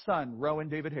 My son, Rowan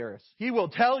David Harris. He will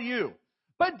tell you,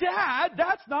 but Dad,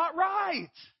 that's not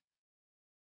right.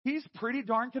 He's pretty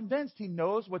darn convinced he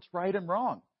knows what's right and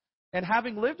wrong. And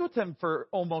having lived with him for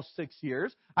almost 6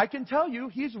 years, I can tell you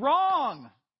he's wrong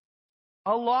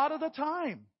a lot of the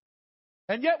time.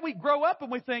 And yet we grow up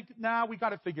and we think, nah, we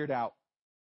got it figured out.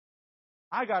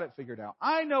 I got it figured out.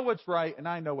 I know what's right and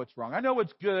I know what's wrong. I know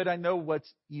what's good. I know what's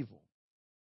evil.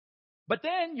 But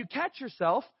then you catch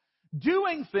yourself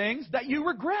doing things that you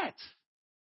regret.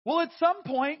 Well, at some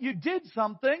point you did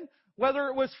something, whether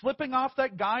it was flipping off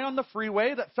that guy on the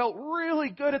freeway that felt really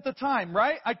good at the time,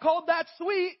 right? I called that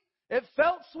sweet. It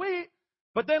felt sweet.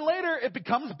 But then later it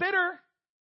becomes bitter.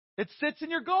 It sits in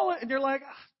your gullet and you're like,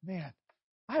 man,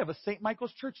 I have a St.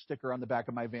 Michael's Church sticker on the back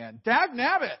of my van. Dag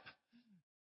nabbit.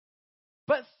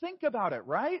 But think about it,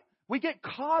 right? We get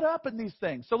caught up in these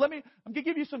things. So I'm going to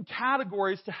give you some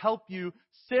categories to help you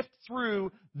sift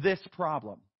through this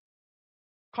problem.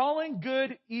 Calling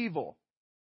good evil.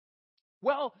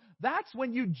 Well, that's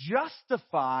when you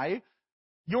justify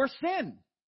your sin.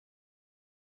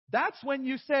 That's when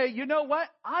you say, you know what?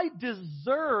 I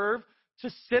deserve to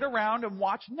sit around and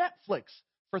watch Netflix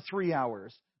for 3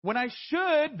 hours when I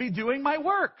should be doing my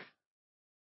work.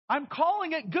 I'm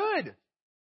calling it good.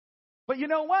 But you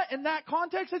know what? In that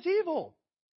context, it's evil.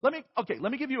 Let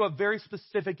me give you a very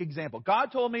specific example.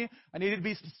 God told me I needed to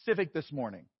be specific this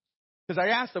morning. Because I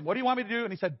asked him, what do you want me to do?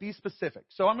 And he said, be specific.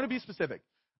 So I'm going to be specific.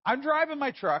 I'm driving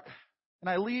my truck, and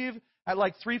I leave at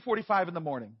like 3:45 in the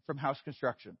morning from house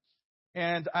construction.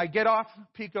 And I get off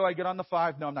Pico, I get on the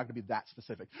 5. No, I'm not going to be that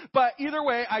specific. But either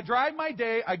way, I drive my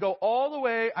day, I go all the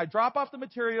way, I drop off the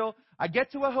material, I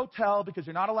get to a hotel because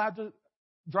you're not allowed to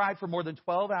drive for more than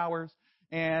 12 hours.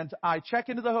 And I check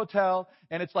into the hotel,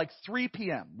 and it's like 3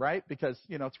 p.m., right? Because,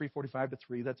 3:45 to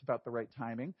 3, that's about the right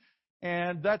timing.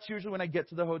 And that's usually when I get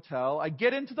to the hotel. I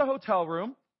get into the hotel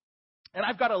room, and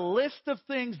I've got a list of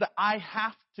things that I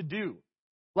have to do.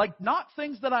 Like, not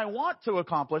things that I want to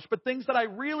accomplish, but things that I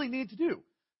really need to do.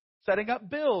 Setting up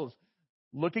bills,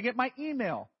 looking at my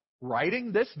email,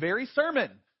 writing this very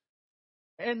sermon.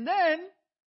 And then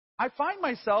I find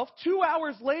myself 2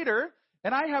 hours later,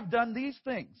 and I have done these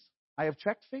things. I have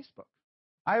checked Facebook.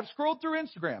 I have scrolled through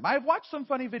Instagram. I have watched some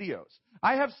funny videos.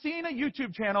 I have seen a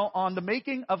YouTube channel on the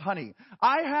making of honey.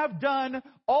 I have done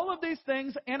all of these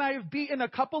things, and I have beaten a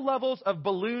couple levels of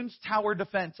balloons tower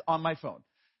defense on my phone.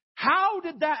 How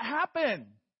did that happen?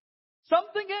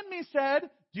 Something in me said,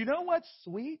 do you know what's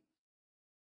sweet?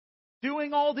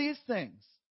 Doing all these things.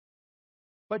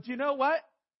 But you know what?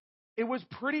 It was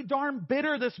pretty darn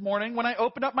bitter this morning when I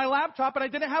opened up my laptop and I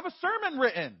didn't have a sermon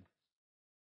written.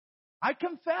 I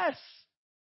confess,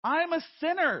 I'm a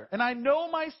sinner, and I know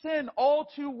my sin all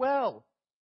too well.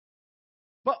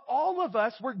 But all of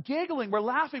us, we're giggling, we're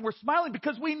laughing, we're smiling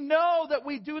because we know that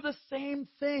we do the same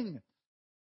thing.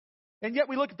 And yet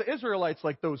we look at the Israelites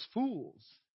like those fools,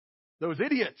 those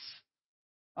idiots.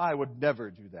 I would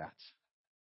never do that.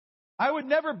 I would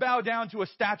never bow down to a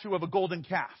statue of a golden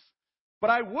calf. But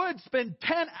I would spend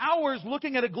 10 hours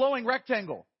looking at a glowing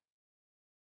rectangle.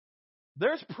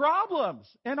 There's problems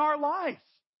in our life.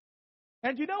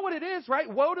 And you know what it is, right?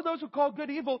 Woe to those who call good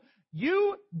evil.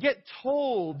 You get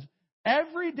told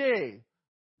every day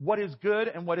what is good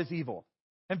and what is evil.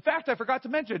 In fact, I forgot to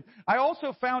mention, I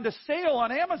also found a sale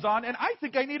on Amazon, and I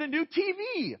think I need a new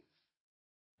TV.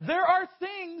 There are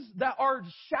things that are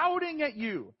shouting at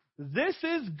you. This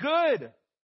is good.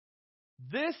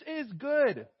 This is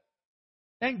good.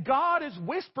 And God is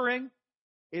whispering,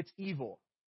 it's evil.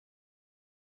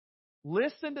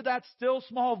 Listen to that still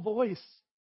small voice.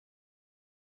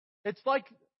 It's like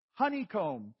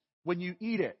honeycomb when you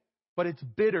eat it, but it's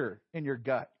bitter in your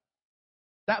gut.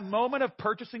 That moment of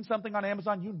purchasing something on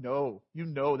Amazon, you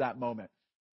know that moment.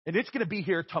 And it's going to be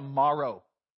here tomorrow.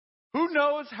 Who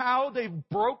knows how they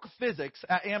broke physics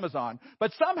at Amazon,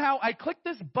 but somehow I click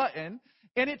this button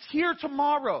and it's here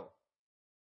tomorrow.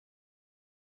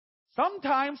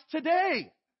 Sometimes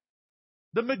today.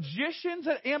 The magicians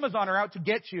at Amazon are out to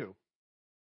get you.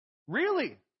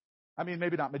 Really. I mean,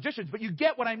 maybe not magicians, but you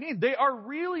get what I mean. They are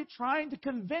really trying to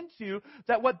convince you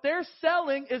that what they're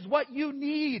selling is what you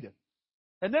need.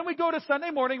 And then we go to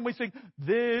Sunday morning and we sing,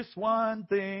 this one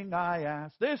thing I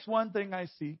ask, this one thing I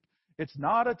seek. It's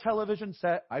not a television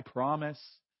set, I promise.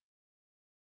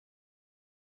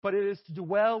 But it is to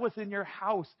dwell within your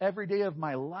house every day of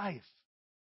my life.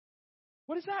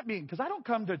 What does that mean? Because I don't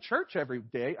come to church every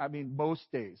day. I mean, most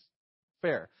days.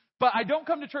 Fair. But I don't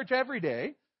come to church every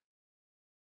day.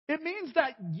 It means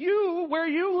that you, where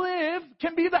you live,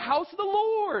 can be the house of the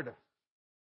Lord.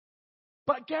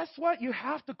 But guess what? You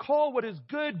have to call what is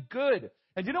good, good.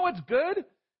 And you know what's good?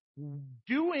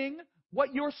 Doing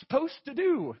what you're supposed to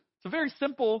do. It's a very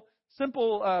simple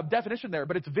definition there,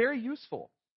 but it's very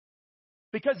useful.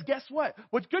 Because guess what?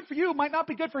 What's good for you might not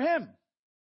be good for him.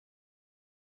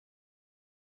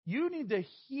 You need to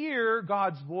hear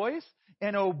God's voice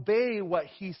and obey what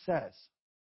he says.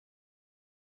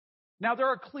 Now, there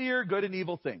are clear good and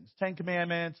evil things. 10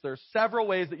 Commandments. There are several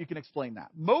ways that you can explain that.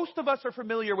 Most of us are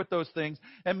familiar with those things.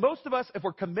 And most of us, if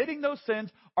we're committing those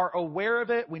sins, are aware of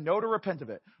it. We know to repent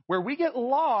of it. Where we get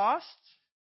lost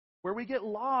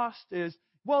is,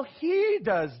 well, he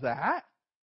does that.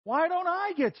 Why don't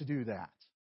I get to do that?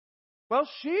 Well,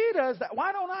 she does that.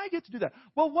 Why don't I get to do that?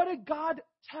 Well, what did God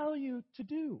tell you to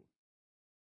do?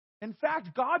 In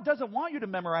fact, God doesn't want you to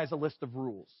memorize a list of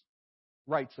rules,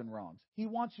 rights and wrongs. He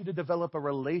wants you to develop a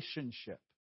relationship.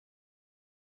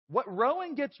 What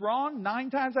Rowan gets wrong 9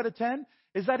 times out of 10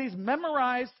 is that he's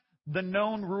memorized the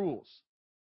known rules.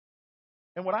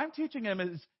 And what I'm teaching him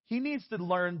is he needs to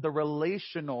learn the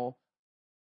relational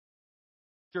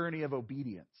journey of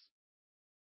obedience.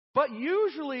 But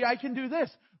usually I can do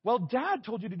this. Well, Dad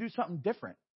told you to do something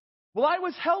different. Well, I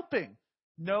was helping.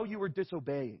 No, you were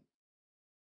disobeying.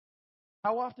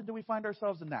 How often do we find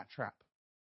ourselves in that trap?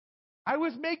 I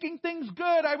was making things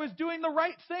good. I was doing the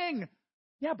right thing.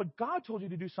 Yeah, but God told you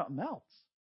to do something else.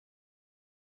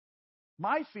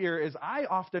 My fear is I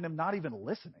often am not even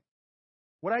listening.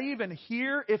 Would I even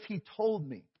hear if he told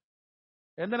me?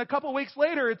 And then a couple weeks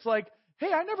later, it's like,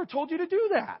 hey, I never told you to do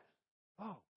that.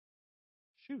 Oh,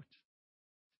 shoot.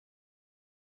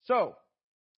 So,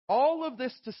 all of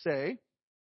this to say,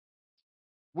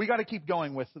 we got to keep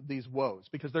going with these woes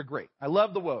because they're great. I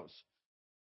love the woes.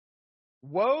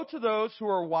 Woe to those who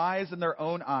are wise in their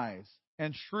own eyes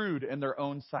and shrewd in their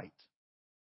own sight.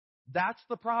 That's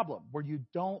the problem, where you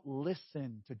don't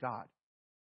listen to God.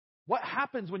 What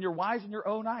happens when you're wise in your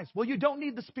own eyes? Well, you don't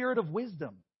need the spirit of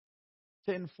wisdom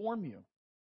to inform you.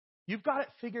 You've got it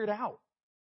figured out.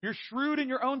 You're shrewd in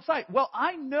your own sight. Well,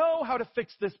 I know how to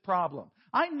fix this problem.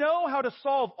 I know how to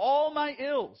solve all my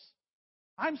ills.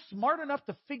 I'm smart enough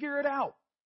to figure it out.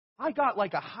 I got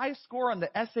like a high score on the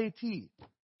SAT.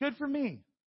 Good for me.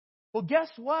 Well, guess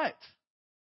what?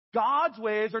 God's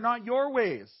ways are not your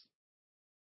ways.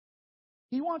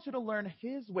 He wants you to learn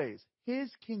his ways,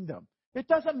 his kingdom. It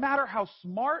doesn't matter how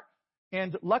smart,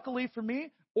 and luckily for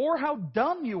me, or how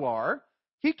dumb you are,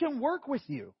 he can work with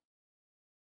you.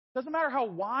 Doesn't matter how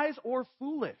wise or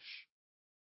foolish.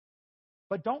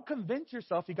 But don't convince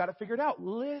yourself you got to figure it out.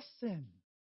 Listen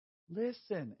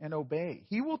and obey.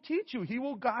 He will teach you. He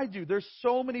will guide you. There's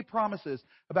so many promises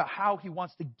about how he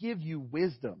wants to give you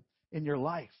wisdom in your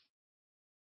life.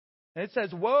 And it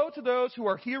says, woe to those who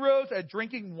are heroes at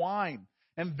drinking wine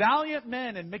and valiant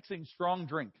men in mixing strong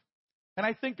drink. And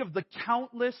I think of the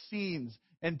countless scenes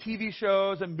in TV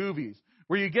shows and movies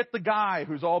where you get the guy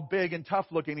who's all big and tough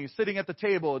looking. He's sitting at the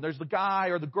table, and there's the guy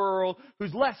or the girl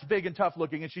who's less big and tough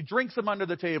looking, and she drinks him under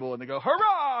the table, and they go,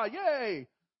 hurrah, yay!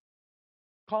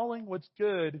 Calling what's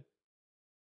good,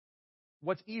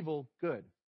 what's evil, good.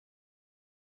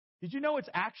 Did you know it's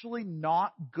actually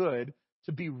not good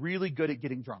to be really good at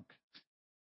getting drunk?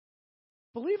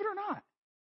 Believe it or not.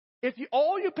 If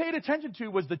all you paid attention to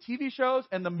was the TV shows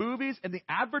and the movies and the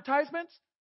advertisements,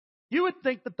 you would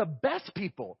think that the best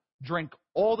people drink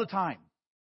all the time.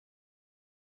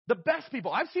 The best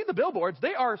people. I've seen the billboards.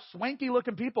 They are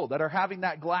swanky-looking people that are having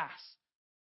that glass.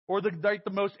 Or the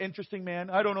most interesting man.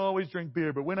 I don't always drink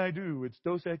beer, but when I do, it's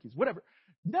Dos Equis. Whatever.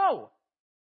 No.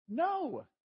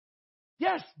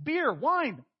 Yes, beer,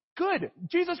 wine, good.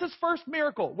 Jesus' first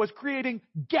miracle was creating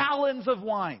gallons of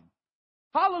wine.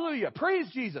 Hallelujah. Praise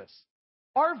Jesus.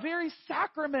 Our very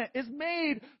sacrament is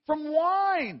made from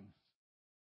wine.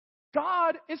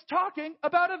 God is talking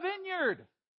about a vineyard.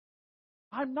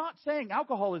 I'm not saying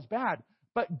alcohol is bad,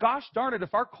 but gosh darn it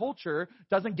if our culture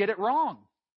doesn't get it wrong.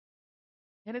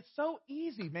 And it's so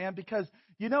easy, man, because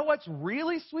you know what's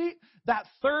really sweet? That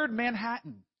third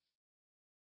Manhattan.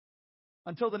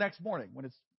 Until the next morning when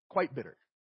it's quite bitter.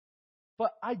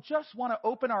 But I just want to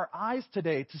open our eyes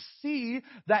today to see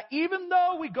that even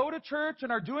though we go to church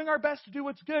and are doing our best to do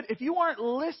what's good, if you aren't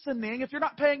listening, if you're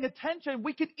not paying attention,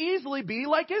 we could easily be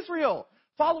like Israel,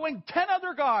 following 10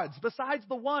 other gods besides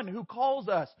the one who calls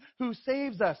us, who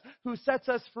saves us, who sets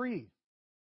us free.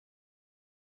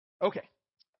 Okay.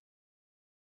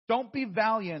 Don't be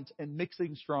valiant in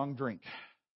mixing strong drink.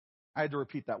 I had to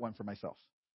repeat that one for myself.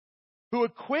 Who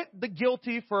acquit the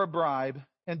guilty for a bribe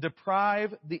and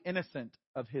deprive the innocent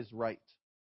of his right.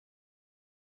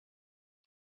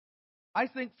 I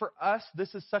think for us,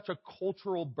 this is such a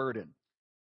cultural burden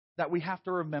that we have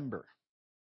to remember.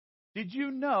 Did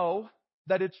you know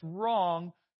that it's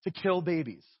wrong to kill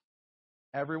babies?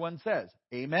 Everyone says,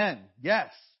 amen.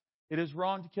 Yes, it is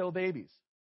wrong to kill babies.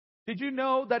 Did you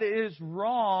know that it is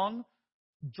wrong?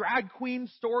 Drag queen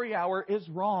story hour is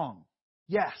wrong.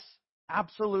 Yes,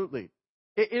 absolutely.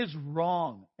 It is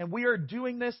wrong. And we are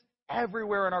doing this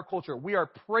everywhere in our culture. We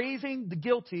are praising the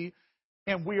guilty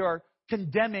and we are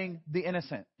condemning the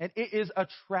innocent. And it is a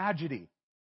tragedy.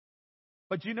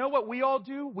 But you know what we all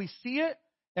do? We see it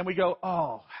and we go,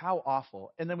 oh, how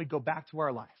awful. And then we go back to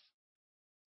our life.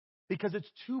 Because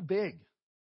it's too big.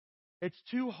 It's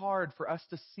too hard for us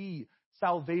to see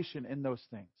salvation in those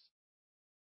things.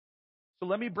 So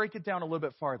let me break it down a little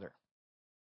bit farther.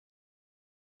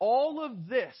 All of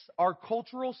this, our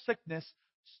cultural sickness,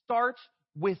 starts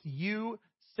with you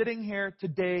sitting here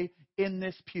today in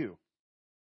this pew.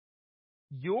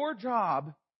 Your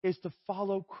job is to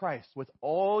follow Christ with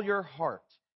all your heart,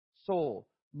 soul,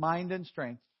 mind, and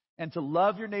strength, and to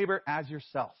love your neighbor as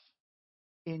yourself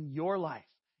in your life.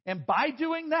 And by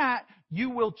doing that,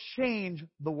 you will change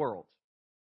the world.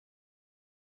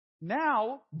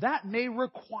 Now, that may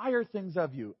require things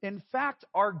of you. In fact,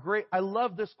 I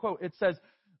love this quote. It says,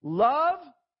 love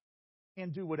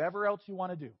and do whatever else you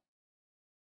want to do.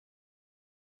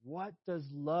 What does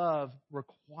love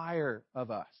require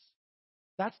of us?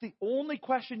 That's the only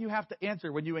question you have to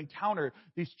answer when you encounter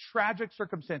these tragic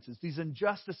circumstances, these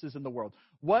injustices in the world.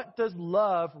 What does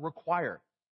love require?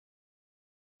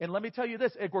 And let me tell you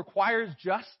this, it requires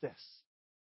justice.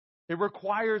 It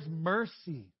requires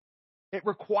mercy. It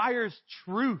requires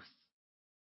truth.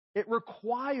 It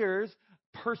requires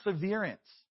perseverance.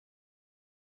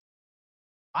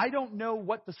 I don't know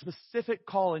what the specific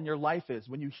call in your life is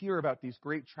when you hear about these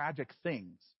great tragic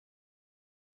things.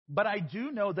 But I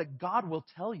do know that God will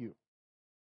tell you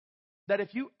that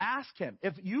if you ask Him,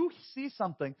 if you see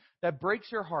something that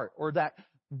breaks your heart or that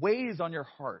weighs on your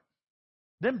heart,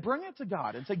 then bring it to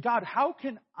God and say, God, how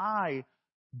can I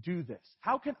do this?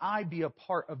 How can I be a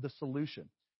part of the solution?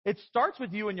 It starts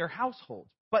with you and your household.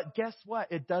 But guess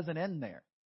what? It doesn't end there.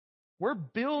 We're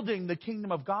building the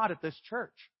kingdom of God at this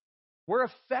church. We're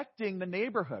affecting the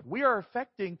neighborhood. We are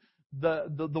affecting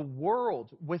the world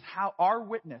with how our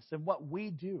witness and what we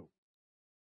do.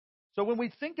 So when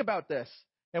we think about this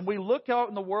and we look out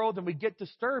in the world and we get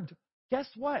disturbed, guess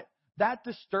what? That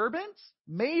disturbance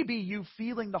may be you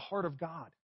feeling the heart of God.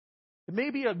 It may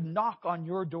be a knock on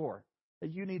your door that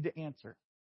you need to answer.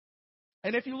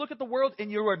 And if you look at the world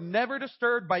and you are never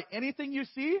disturbed by anything you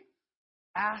see,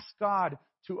 ask God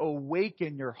to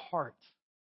awaken your heart.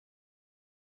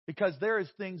 Because there is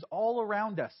things all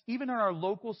around us, even in our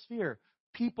local sphere,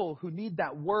 people who need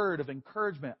that word of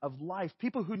encouragement, of life,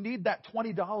 people who need that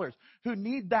 $20, who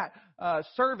need that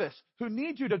service, who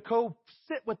need you to go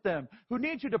sit with them, who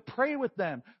need you to pray with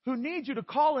them, who need you to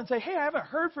call and say, hey, I haven't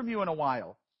heard from you in a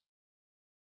while.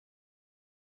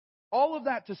 All of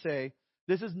that to say,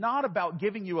 this is not about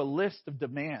giving you a list of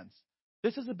demands.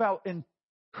 This is about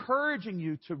encouraging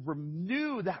you to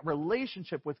renew that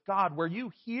relationship with God where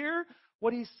you hear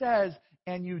what He says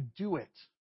and you do it.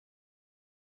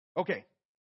 Okay.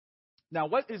 Now,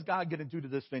 what is God going to do to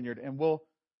this vineyard? And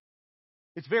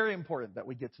it's very important that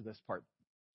we get to this part.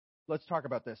 Let's talk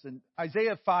about this. In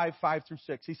Isaiah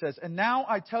 5:5-6, He says, and now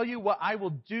I tell you what I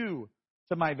will do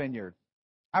to my vineyard.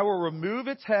 I will remove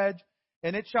its hedge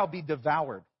and it shall be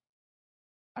devoured.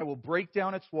 I will break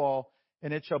down its wall,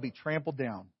 and it shall be trampled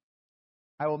down.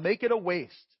 I will make it a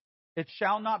waste. It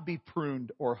shall not be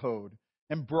pruned or hoed,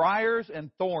 and briars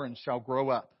and thorns shall grow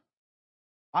up.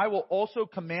 I will also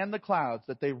command the clouds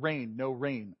that they rain no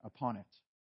rain upon it.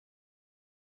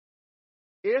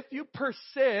 If you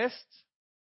persist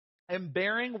in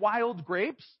bearing wild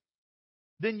grapes,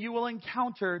 then you will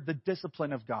encounter the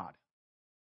discipline of God.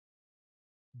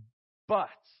 But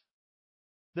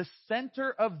the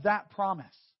center of that promise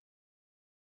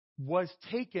was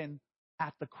taken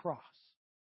at the cross.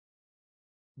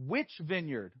 Which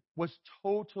vineyard was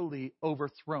totally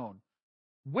overthrown?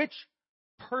 Which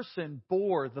person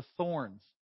bore the thorns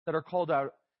that are called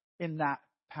out in that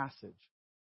passage?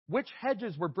 Which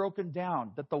hedges were broken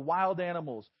down that the wild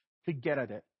animals could get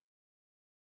at it?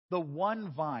 The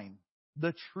one vine,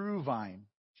 the true vine,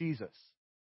 Jesus.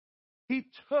 He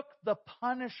took the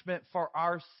punishment for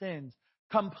our sins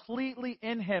completely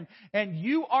in him, and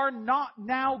you are not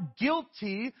now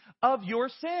guilty of your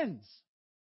sins.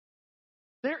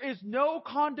 There is no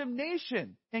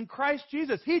condemnation in Christ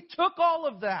Jesus. He took all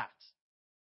of that.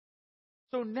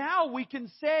 So now we can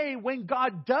say when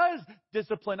God does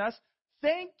discipline us,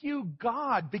 thank you,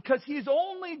 God, because he's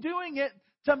only doing it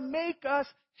to make us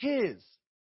his.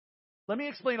 Let me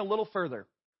explain a little further.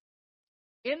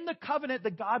 In the covenant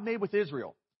that God made with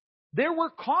Israel, there were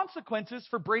consequences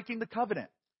for breaking the covenant.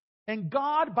 And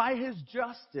God, by his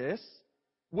justice,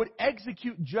 would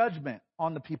execute judgment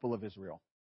on the people of Israel.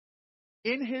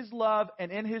 In his love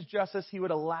and in his justice, he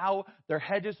would allow their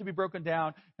hedges to be broken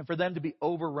down and for them to be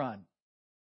overrun.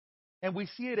 And we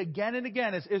see it again and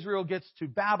again as Israel gets to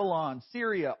Babylon,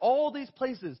 Syria, all these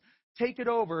places take it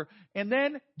over. And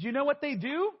then, do you know what they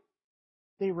do?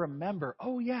 They remember,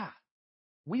 oh yeah,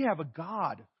 we have a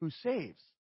God who saves.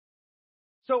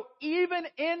 So even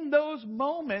in those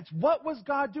moments, what was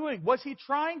God doing? Was he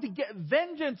trying to get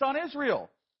vengeance on Israel?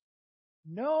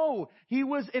 No, he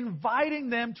was inviting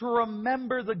them to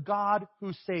remember the God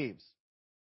who saves.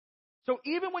 So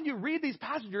even when you read these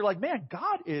passages, you're like, man,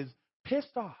 God is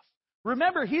pissed off.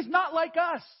 Remember, he's not like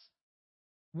us.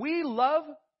 We love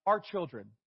our children.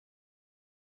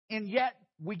 And yet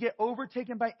we get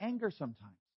overtaken by anger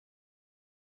sometimes.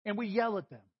 And we yell at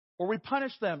them. Or we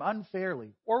punish them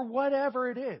unfairly. Or whatever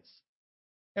it is.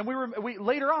 And we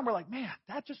later on, we're like, man,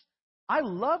 I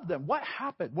love them. What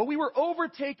happened? Well, we were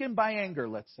overtaken by anger,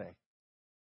 let's say.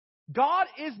 God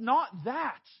is not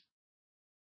that.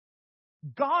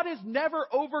 God is never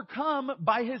overcome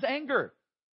by his anger.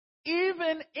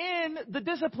 Even in the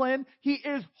discipline, he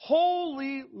is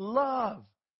holy love.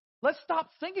 Let's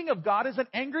stop thinking of God as an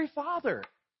angry father.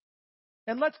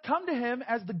 And let's come to him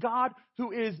as the God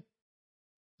who is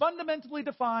fundamentally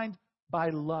defined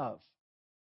by love.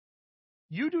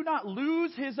 You do not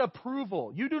lose his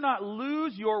approval. You do not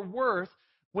lose your worth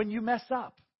when you mess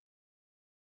up.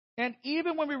 And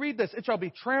even when we read this, it shall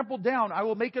be trampled down, I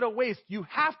will make it a waste. You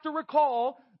have to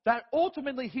recall that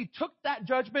ultimately he took that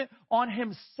judgment on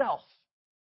himself,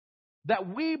 that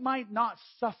we might not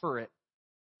suffer it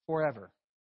forever.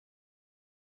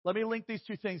 Let me link these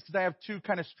two things because I have two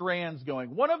kind of strands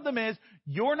going. One of them is,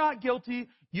 you're not guilty.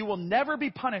 You will never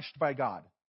be punished by God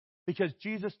because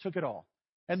Jesus took it all.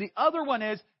 And the other one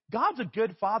is, God's a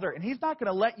good father and he's not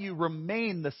going to let you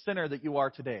remain the sinner that you are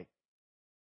today.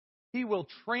 He will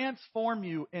transform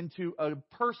you into a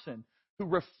person who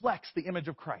reflects the image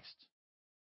of Christ.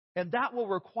 And that will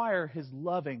require his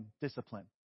loving discipline.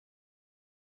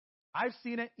 I've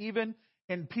seen it even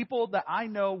in people that I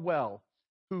know well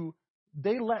who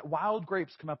they let wild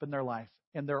grapes come up in their life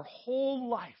and their whole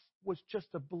life was just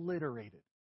obliterated.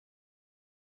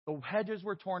 The hedges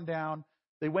were torn down.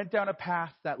 They went down a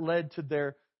path that led to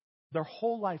their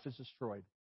whole life is destroyed.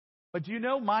 But do you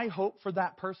know my hope for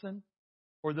that person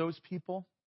or those people?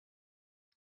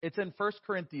 It's in 1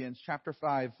 Corinthians chapter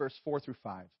 5, verse 4 through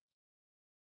 5.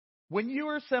 When you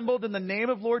are assembled in the name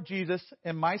of Lord Jesus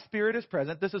and my spirit is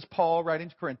present, this is Paul writing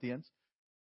to Corinthians,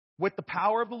 with the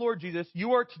power of the Lord Jesus,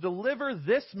 you are to deliver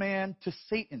this man to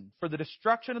Satan for the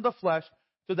destruction of the flesh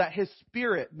so that his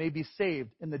spirit may be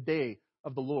saved in the day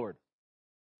of the Lord.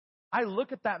 I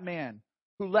look at that man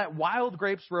who let wild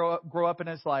grapes grow up in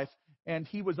his life and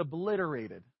he was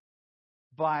obliterated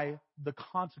by the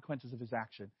consequences of his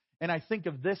action. And I think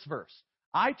of this verse.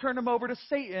 I turn him over to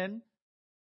Satan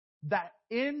that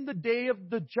in the day of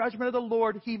the judgment of the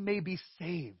Lord, he may be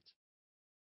saved.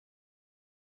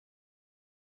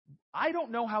 I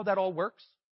don't know how that all works.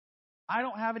 I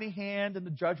don't have any hand in the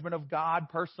judgment of God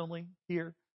personally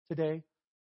here today.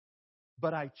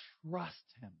 But I trust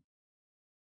him.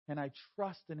 And I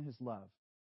trust in his love.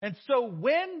 And so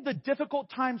when the difficult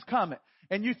times come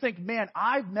and you think, man,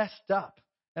 I've messed up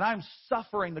and I'm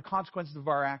suffering the consequences of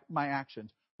my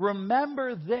actions,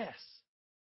 remember this.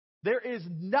 There is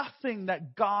nothing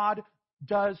that God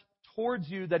does towards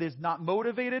you that is not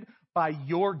motivated by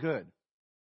your good.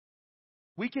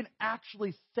 We can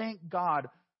actually thank God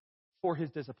for his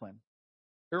discipline.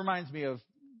 It reminds me of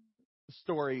a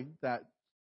story that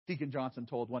Deacon Johnson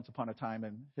told once upon a time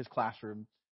in his classroom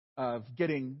of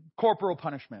getting corporal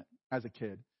punishment as a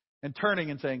kid and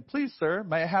turning and saying, please, sir,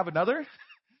 may I have another?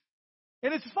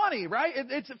 And it's funny, right?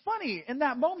 It's funny in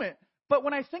that moment. But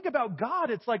when I think about God,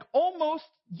 it's like almost,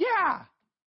 yeah.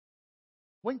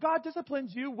 When God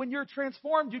disciplines you, when you're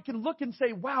transformed, you can look and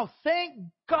say, wow, thank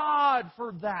God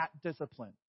for that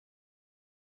discipline.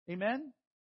 Amen?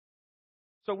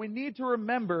 So we need to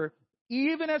remember,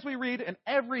 even as we read, and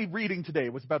every reading today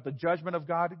was about the judgment of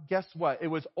God, guess what? It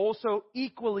was also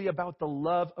equally about the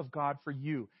love of God for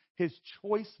you, His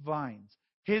choice vines,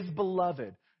 His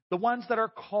beloved, the ones that are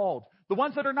called, the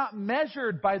ones that are not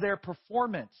measured by their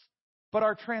performance, but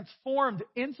are transformed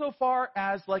insofar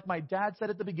as, like my dad said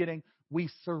at the beginning, we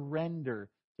surrender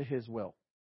to His will.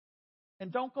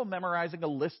 And don't go memorizing a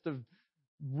list of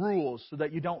rules so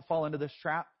that you don't fall into this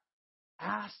trap.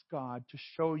 Ask God to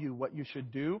show you what you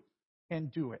should do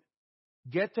and do it.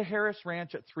 Get to Harris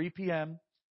Ranch at 3 p.m.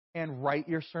 and write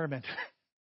your sermon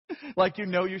like you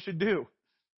know you should do.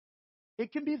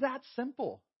 It can be that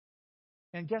simple.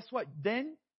 And guess what?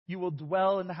 Then you will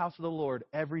dwell in the house of the Lord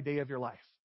every day of your life.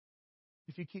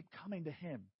 If you keep coming to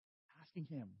Him, asking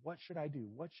Him, what should I do?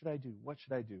 What should I do? What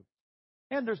should I do?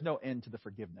 And there's no end to the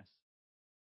forgiveness.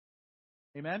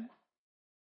 Amen?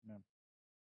 Amen.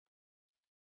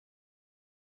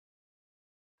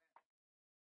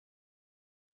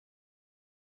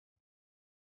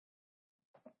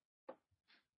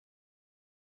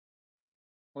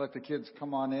 We'll let the kids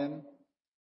come on in.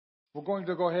 We're going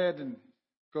to go ahead and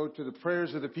go to the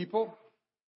prayers of the people.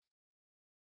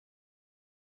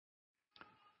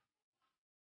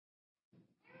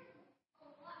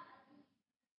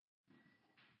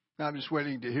 I'm just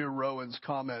waiting to hear Rowan's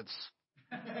comments.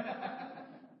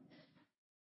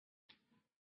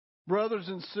 Brothers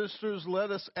and sisters,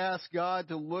 let us ask God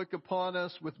to look upon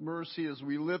us with mercy as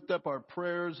we lift up our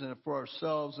prayers and for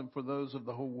ourselves and for those of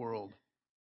the whole world.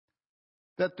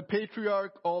 That the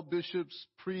patriarch, all bishops,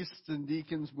 priests, and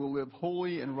deacons will live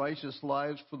holy and righteous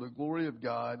lives for the glory of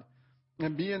God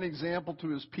and be an example to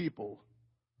His people.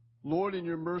 Lord, in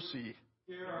your mercy,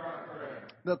 Hear our prayer.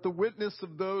 That the witness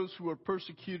of those who are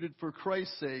persecuted for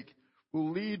Christ's sake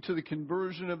will lead to the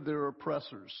conversion of their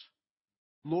oppressors.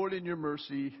 Lord, in your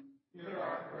mercy, Hear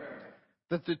our prayer.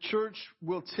 That the church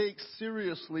will take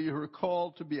seriously her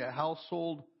call to be a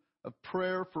household of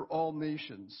prayer for all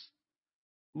nations.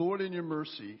 Lord, in your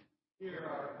mercy, Hear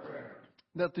our prayer.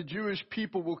 That the Jewish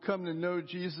people will come to know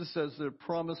Jesus as their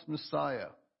promised Messiah.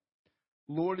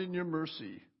 Lord, in your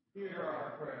mercy, Hear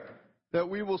our prayer. That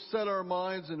we will set our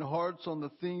minds and hearts on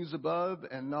the things above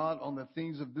and not on the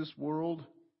things of this world.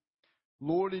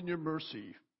 Lord, in your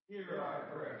mercy, Hear our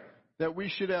prayer. That we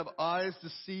should have eyes to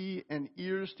see and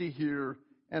ears to hear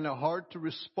and a heart to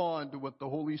respond to what the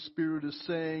Holy Spirit is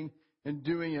saying and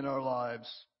doing in our lives.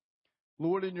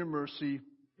 Lord, in your mercy,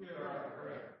 Hear our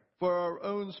prayer. For our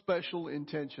own special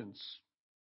intentions.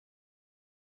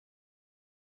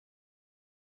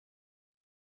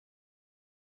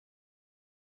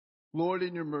 Lord,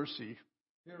 in your mercy,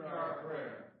 Hear our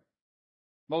prayer.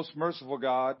 Most merciful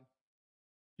God,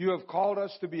 you have called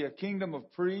us to be a kingdom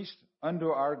of priests unto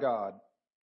our God.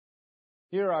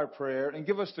 Hear our prayer and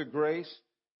give us the grace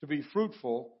to be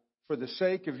fruitful for the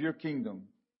sake of your kingdom.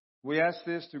 We ask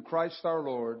this through Christ our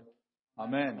Lord.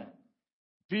 Amen.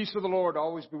 Peace of the Lord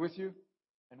always be with you.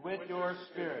 And with your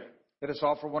spirit. Let us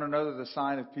offer one another the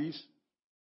sign of peace.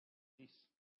 Peace.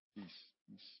 Peace.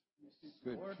 Peace.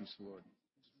 Good. Peace, Lord.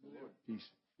 Peace.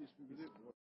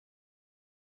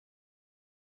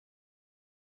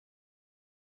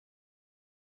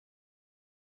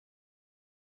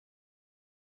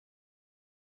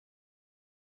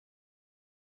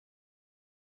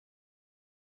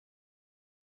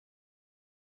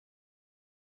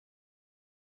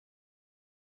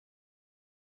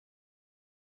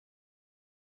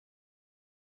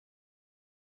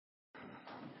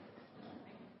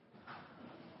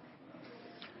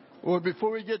 Well, before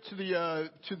we get to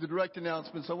the direct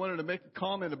announcements, I wanted to make a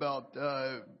comment about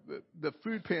the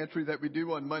food pantry that we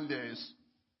do on Mondays.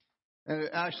 And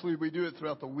actually, we do it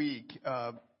throughout the week.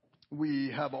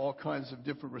 We have all kinds of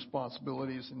different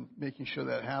responsibilities in making sure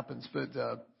that happens. But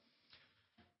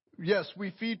yes,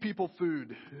 we feed people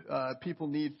food. People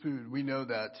need food. We know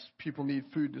that. People need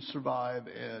food to survive,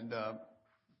 and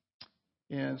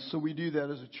so we do that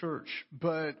as a church.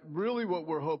 But really what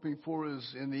we're hoping for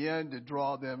is, in the end, to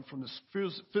draw them from the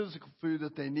physical food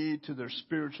that they need to their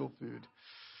spiritual food.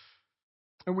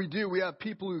 And we do. We have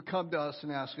people who come to us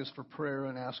and ask us for prayer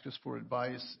and ask us for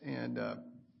advice. And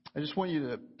I just want you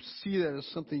to see that as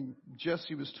something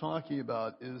Jesse was talking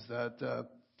about, is that,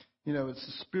 it's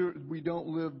the spirit. We don't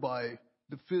live by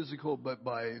the physical, but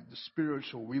by the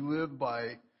spiritual. We live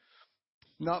by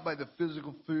not by the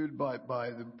physical food, but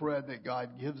by the bread that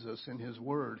God gives us in His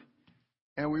Word.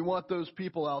 And we want those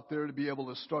people out there to be able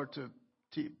to start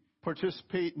to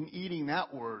participate in eating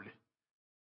that Word,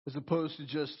 as opposed to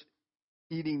just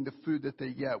eating the food that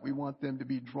they get. We want them to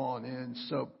be drawn in.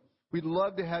 So we'd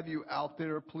love to have you out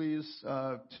there, please,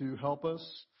 to help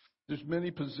us. There's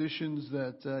many positions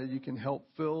that you can help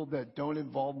fill that don't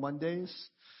involve Mondays.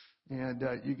 And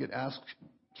you could ask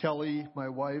Kelly, my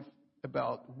wife,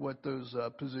 about what those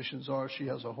positions are. She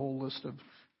has a whole list of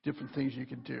different things you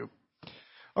can do.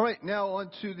 All right, now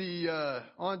on to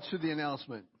the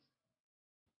announcement.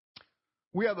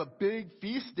 We have a big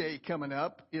feast day coming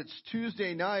up. It's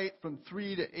Tuesday night from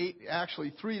 3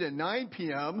 to 9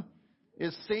 p.m.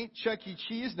 It's St. Chuck E.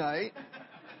 Cheese night.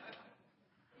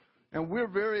 And we're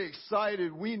very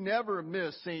excited. We never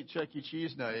miss St. Chuck E.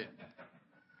 Cheese night.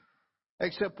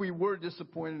 Except we were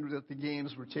disappointed that the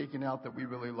games were taken out that we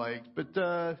really liked.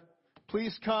 But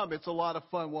please come. It's a lot of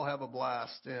fun. We'll have a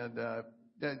blast. And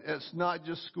it's not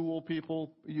just school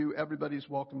people. Everybody's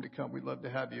welcome to come. We'd love to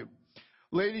have you.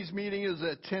 Ladies' meeting is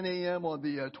at 10 a.m. on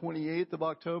the 28th of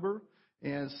October.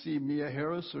 And see Mia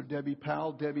Harris or Debbie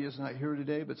Powell. Debbie is not here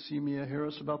today, but see Mia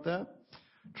Harris about that.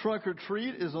 Trunk or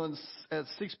Treat is at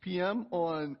 6 p.m.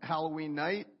 on Halloween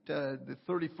night, the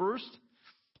 31st.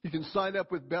 You can sign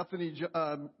up with Betty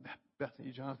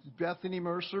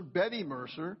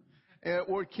Mercer,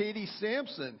 or Katie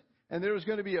Sampson. And there's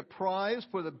going to be a prize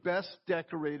for the best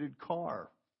decorated car.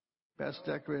 Best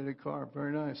decorated car.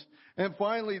 Very nice. And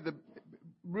finally,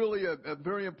 a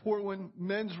very important one,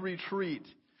 men's retreat.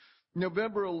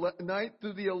 November 9th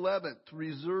through the 11th.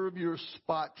 Reserve your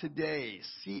spot today.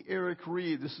 See Eric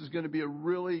Reed. This is going to be a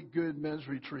really good men's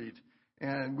retreat.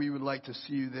 And we would like to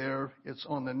see you there. It's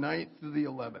on the 9th through the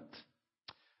 11th.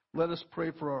 Let us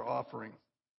pray for our offering.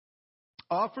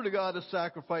 Offer to God a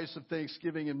sacrifice of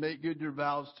thanksgiving and make good your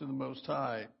vows to the Most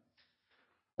High.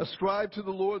 Ascribe to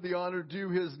the Lord the honor due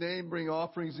his name. Bring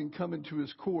offerings and come into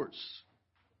his courts.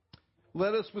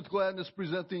 Let us with gladness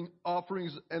present the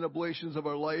offerings and oblations of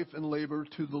our life and labor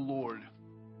to the Lord.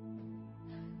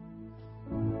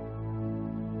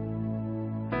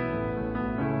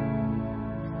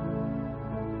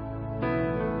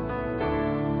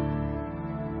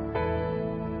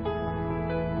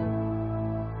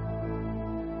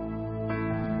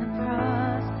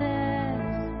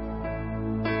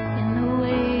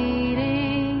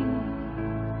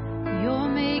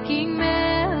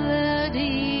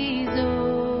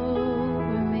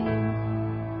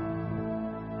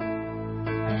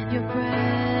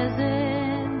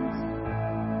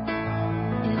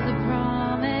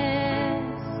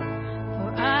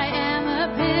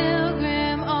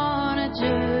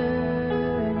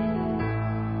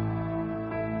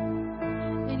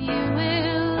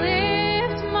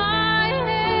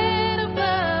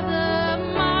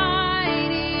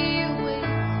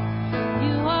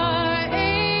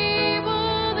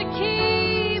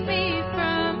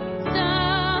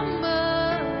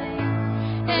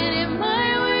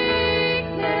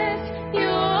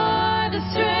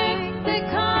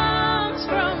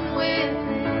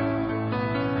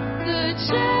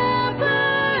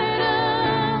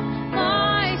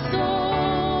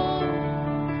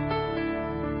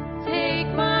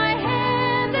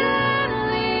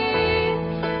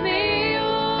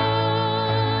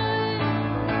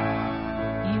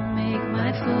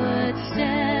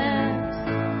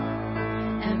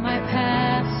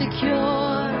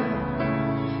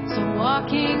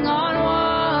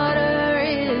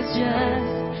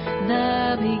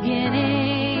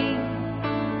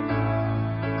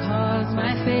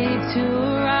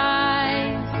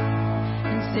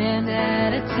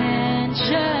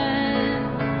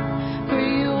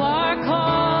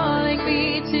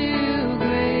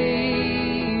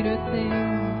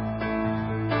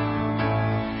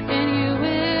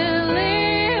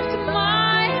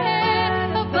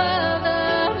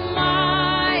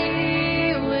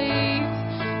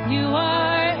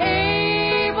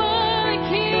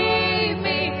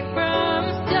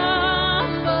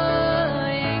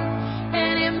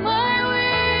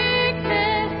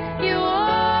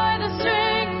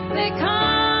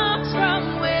 Come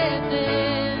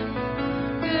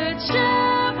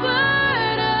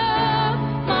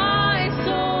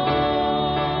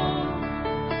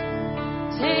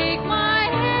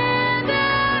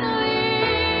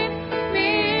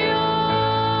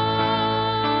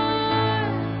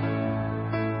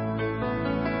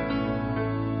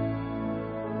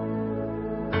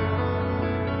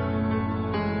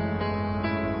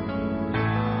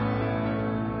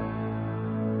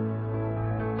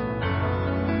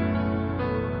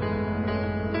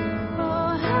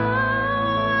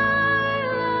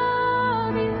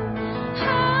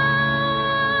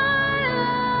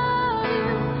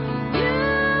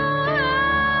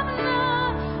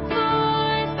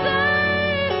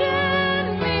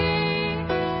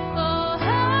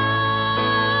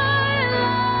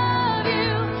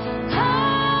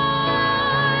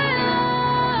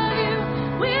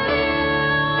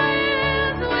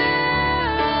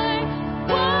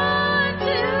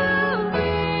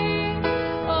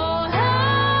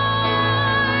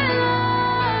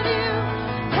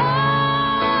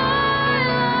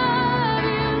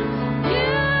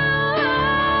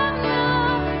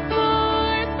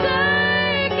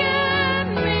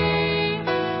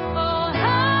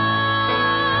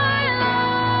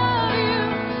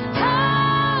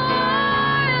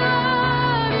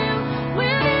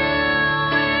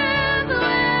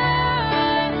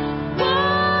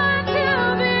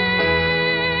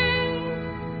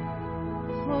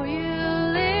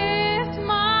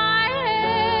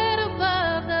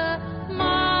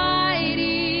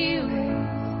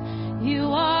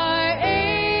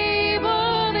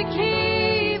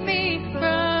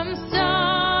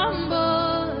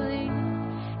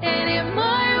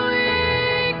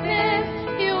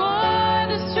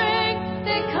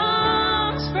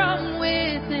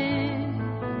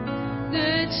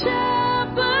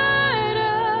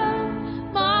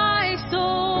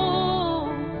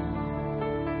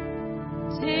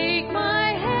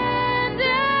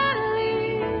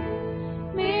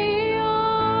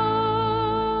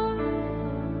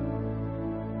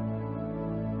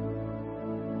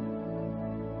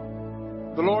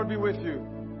The Lord be with you.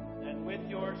 And with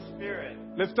your spirit.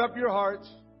 Lift up your hearts.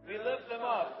 We lift them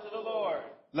up to the Lord.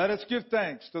 Let us give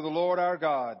thanks to the Lord our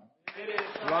God. It is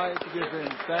Right to give him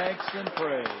thanks and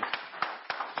praise.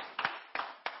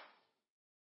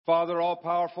 Father,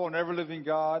 all-powerful and ever-living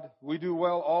God, we do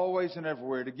well always and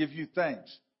everywhere to give you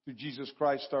thanks through Jesus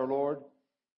Christ our Lord.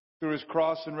 Through his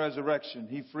cross and resurrection,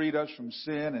 he freed us from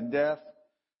sin and death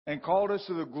and called us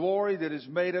to the glory that has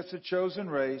made us a chosen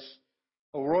race,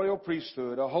 a royal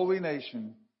priesthood, a holy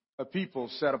nation, a people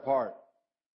set apart.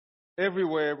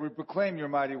 Everywhere we proclaim your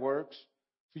mighty works,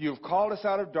 for you have called us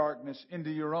out of darkness into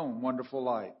your own wonderful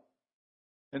light.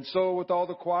 And so, with all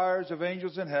the choirs of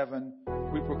angels in heaven,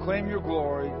 we proclaim your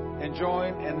glory and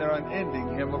join in their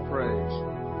unending hymn of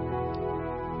praise.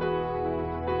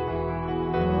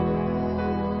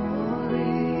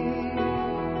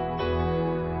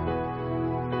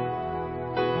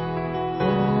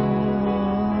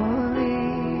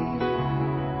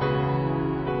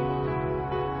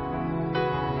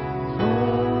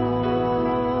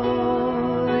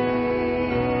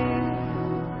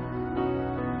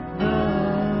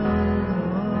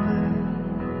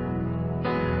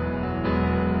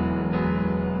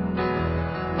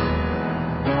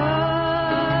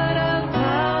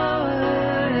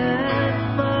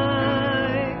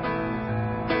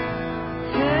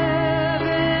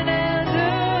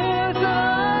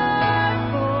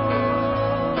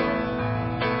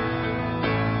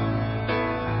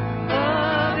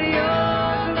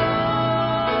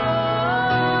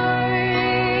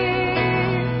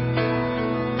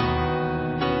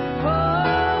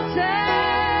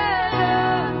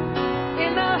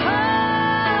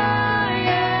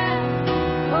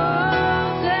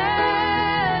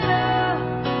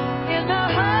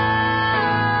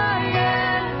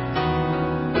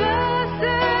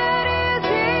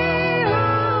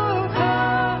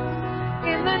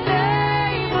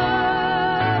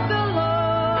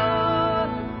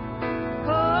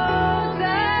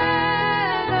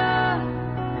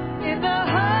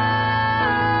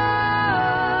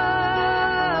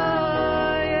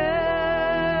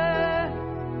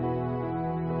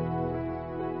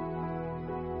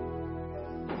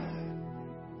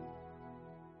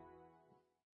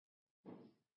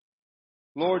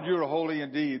 Lord, you are holy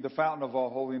indeed, the fountain of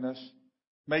all holiness.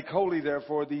 Make holy,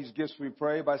 therefore, these gifts, we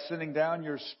pray, by sending down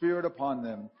your Spirit upon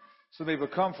them, so they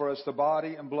become for us the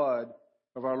body and blood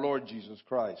of our Lord Jesus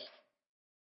Christ.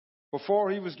 Before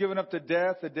he was given up to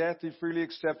death, the death he freely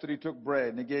accepted, he took bread,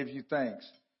 and he gave you thanks.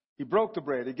 He broke the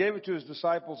bread, he gave it to his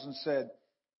disciples and said,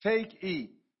 "Take,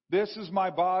 eat. This is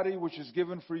my body, which is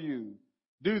given for you.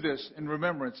 Do this in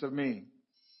remembrance of me."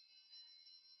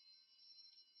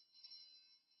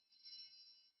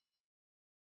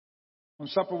 When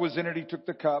supper was ended, he took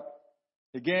the cup.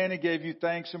 Again, he gave you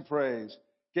thanks and praise.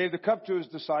 Gave the cup to his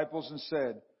disciples and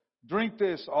said, "Drink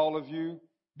this, all of you.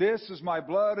 This is my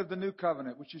blood of the new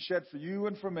covenant, which is shed for you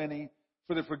and for many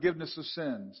for the forgiveness of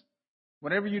sins.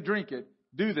 Whenever you drink it,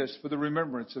 do this for the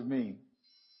remembrance of me."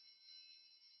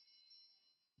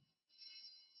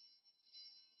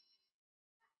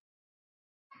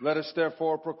 Let us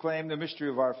therefore proclaim the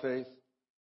mystery of our faith.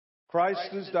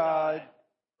 Christ has died,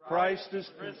 Christ is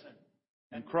risen,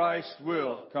 and Christ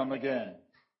will come again.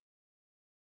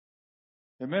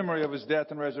 In memory of his death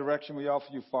and resurrection, we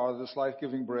offer you, Father, this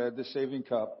life-giving bread, this saving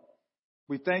cup.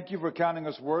 We thank you for counting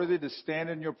us worthy to stand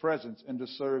in your presence and to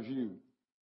serve you.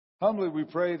 Humbly we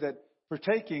pray that,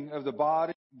 partaking of the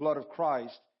body and blood of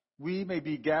Christ, we may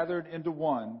be gathered into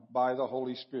one by the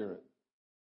Holy Spirit.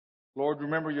 Lord,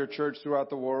 remember your church throughout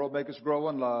the world. Make us grow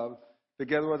in love,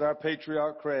 together with our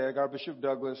Patriarch Craig, our Bishop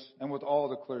Douglas, and with all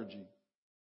the clergy.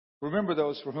 Remember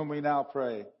those for whom we now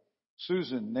pray: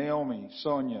 Susan, Naomi,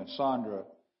 Sonia, Sandra,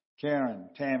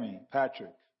 Karen, Tammy,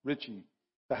 Patrick, Richie,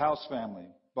 the House family,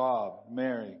 Bob,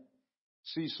 Mary,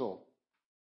 Cecil,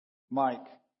 Mike,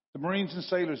 the Marines and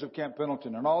sailors of Camp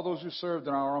Pendleton, and all those who served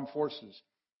in our armed forces.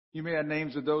 You may have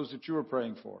names of those that you are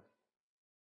praying for.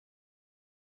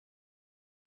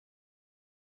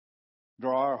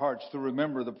 Draw our hearts to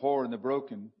remember the poor and the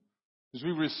broken. As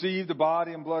we receive the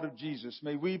body and blood of Jesus,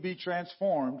 may we be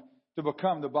transformed to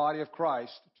become the body of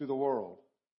Christ to the world.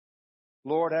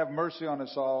 Lord, have mercy on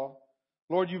us all.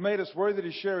 Lord, you made us worthy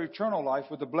to share eternal life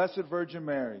with the Blessed Virgin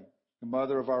Mary, the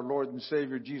mother of our Lord and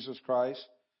Savior Jesus Christ,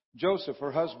 Joseph,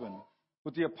 her husband,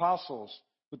 with the apostles,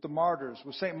 with the martyrs,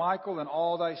 with St. Michael and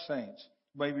all thy saints.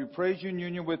 May we praise you in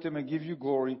union with him and give you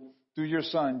glory through your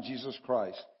Son, Jesus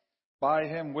Christ. By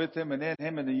him, with him, and in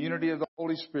him, in the unity of the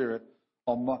Holy Spirit,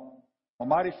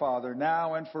 Almighty Father,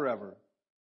 now and forever.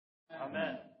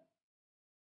 Amen.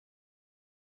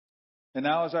 And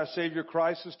now, as our Savior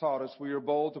Christ has taught us, we are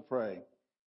bold to pray.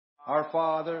 Our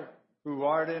Father, who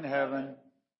art in heaven,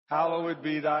 hallowed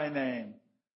be thy name.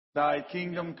 Thy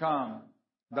kingdom come,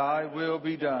 thy will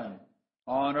be done,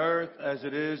 on earth as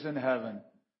it is in heaven.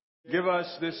 Give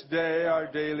us this day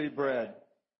our daily bread,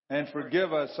 and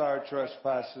forgive us our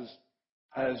trespasses,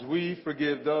 as we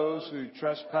forgive those who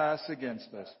trespass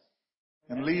against us.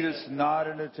 And lead us not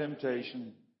into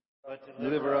temptation, but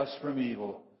deliver us from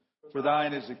evil. For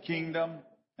thine is the kingdom,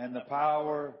 and the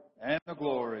power, and the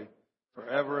glory,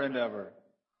 forever and ever.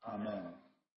 Amen.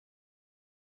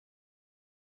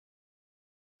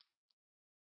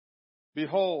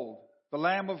 Behold, the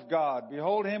Lamb of God.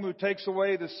 Behold him who takes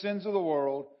away the sins of the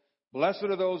world. Blessed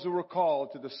are those who are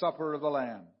called to the supper of the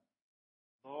Lamb.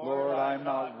 Lord, I am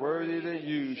not worthy that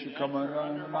you should come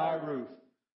under my roof,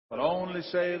 but only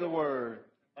say the word,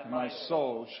 and my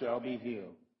soul shall be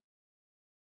healed.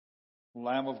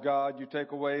 Lamb of God, you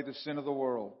take away the sin of the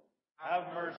world.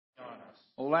 Have mercy on us.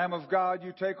 O Lamb of God,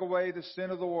 you take away the sin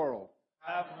of the world.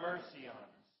 Have mercy on us.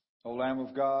 O Lamb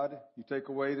of God, you take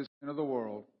away the sin of the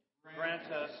world.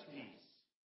 Grant us peace.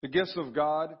 The gifts of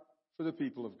God for the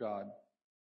people of God.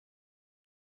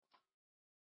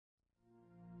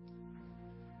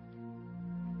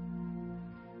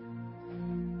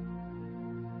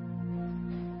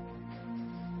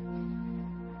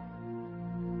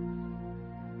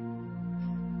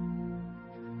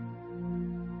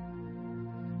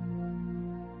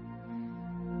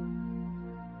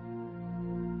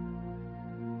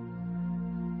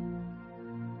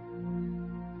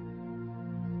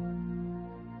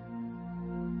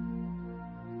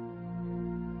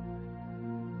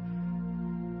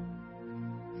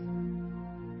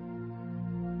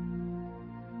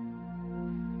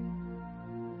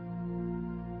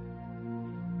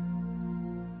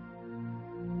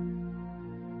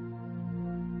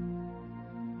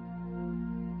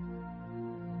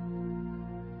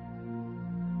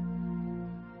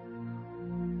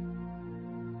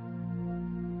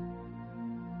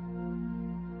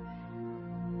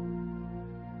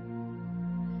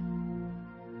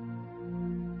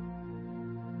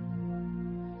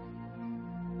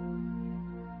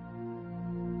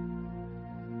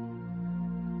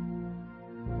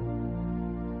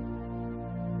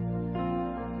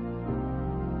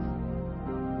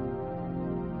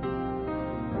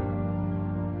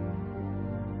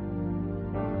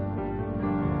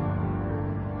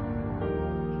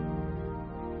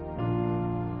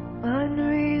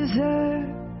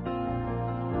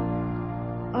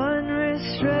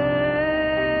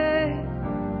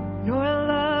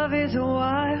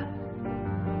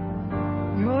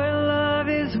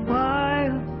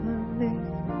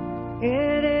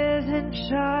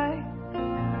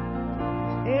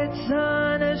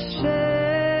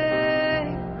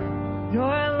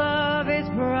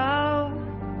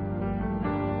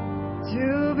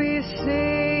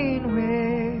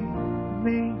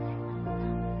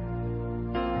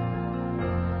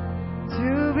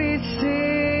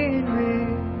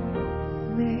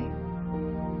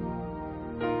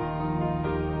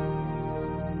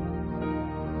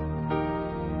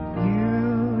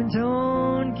 You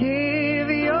don't give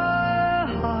your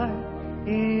heart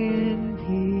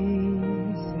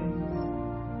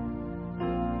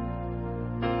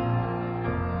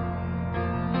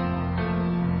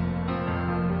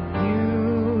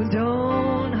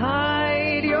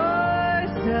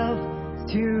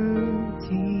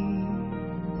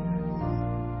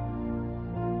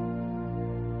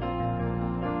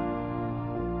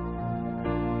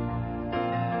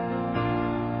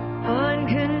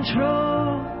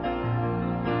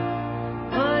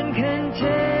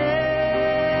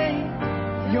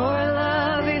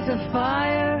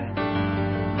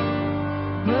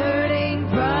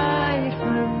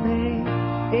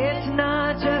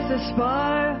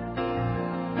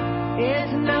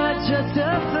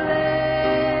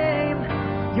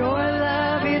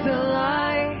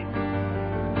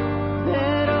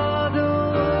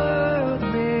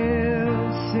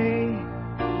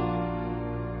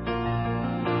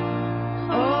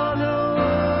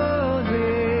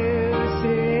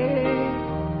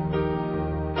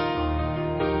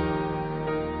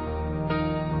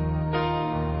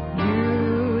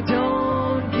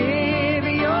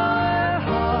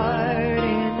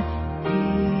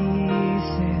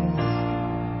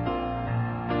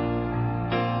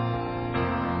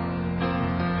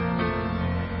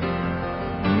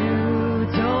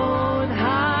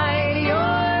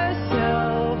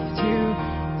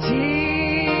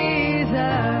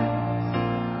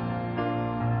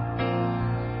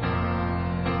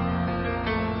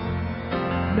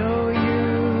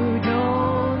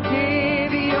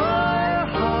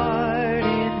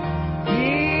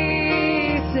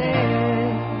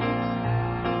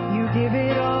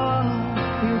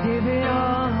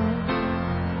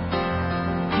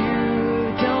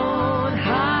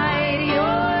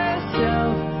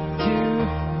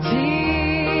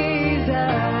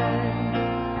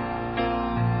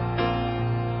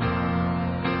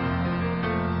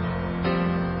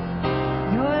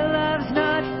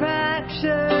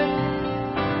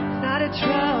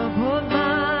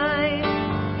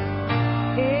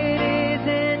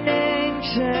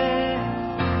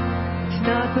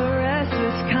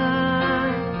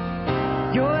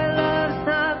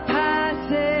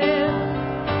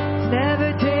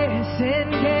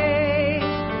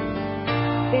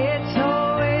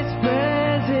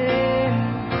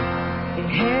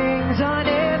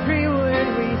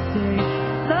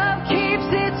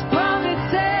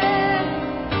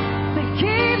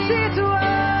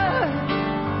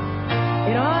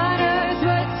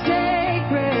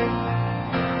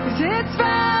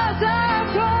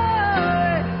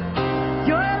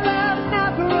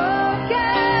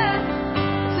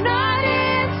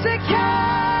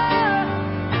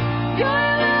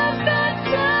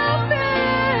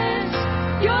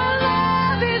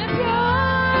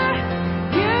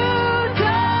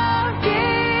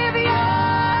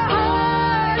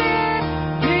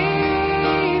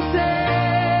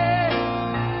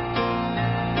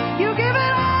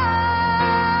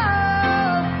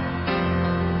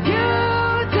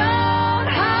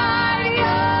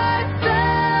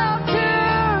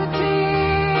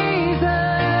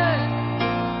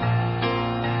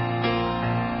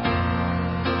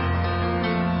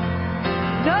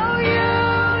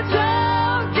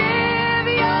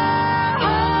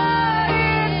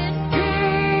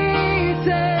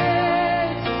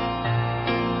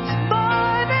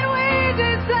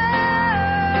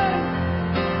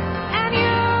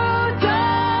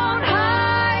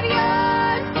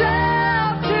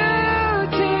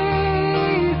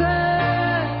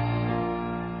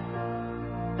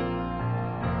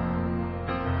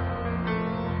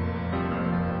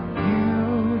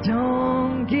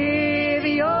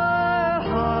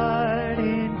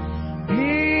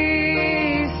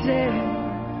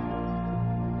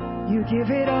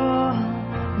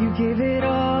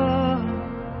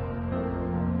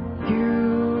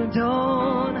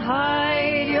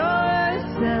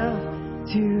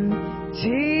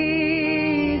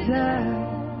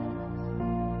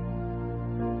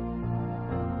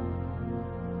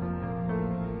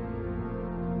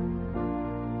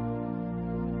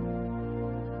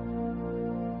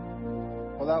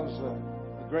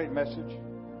a great message.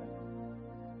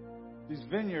 These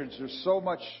vineyards are so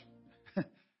much,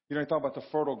 you talk about the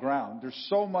fertile ground. There's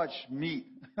so much meat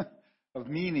of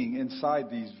meaning inside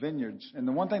these vineyards. And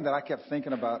the one thing that I kept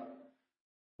thinking about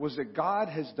was that God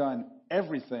has done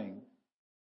everything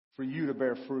for you to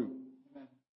bear fruit.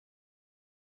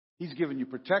 He's given you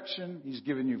protection. He's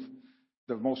given you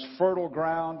the most fertile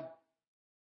ground.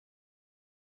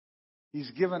 He's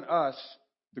given us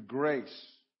the grace,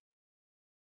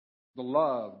 the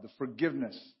love, the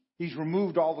forgiveness. He's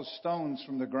removed all the stones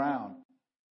from the ground.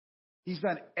 He's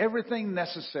done everything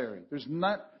necessary. There's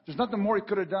nothing more he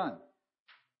could have done.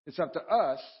 It's up to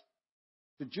us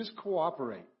to just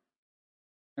cooperate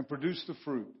and produce the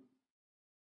fruit.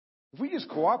 If we just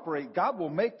cooperate, God will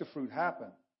make the fruit happen.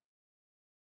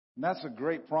 And that's a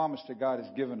great promise that God has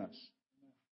given us.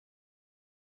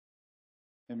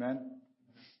 Amen.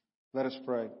 Let us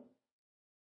pray.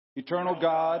 Eternal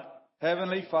God,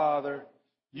 Heavenly Father,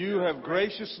 you have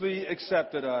graciously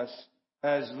accepted us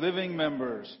as living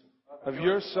members of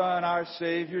your Son, our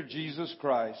Savior, Jesus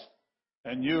Christ,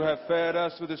 and you have fed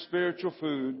us with the spiritual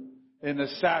food in the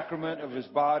sacrament of his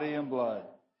body and blood.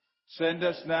 Send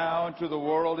us now into the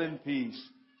world in peace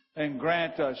and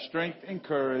grant us strength and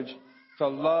courage to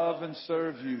love and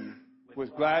serve you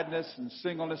with gladness and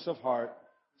singleness of heart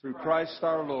through Christ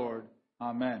our Lord.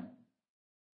 Amen.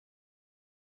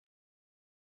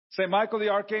 St. Michael the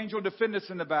Archangel, defend us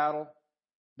in the battle.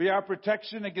 Be our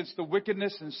protection against the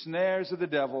wickedness and snares of the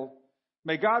devil.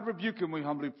 May God rebuke him, we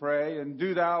humbly pray. And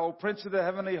do thou, O Prince of the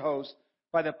heavenly host,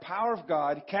 by the power of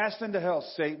God, cast into hell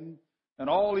Satan and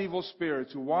all evil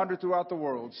spirits who wander throughout the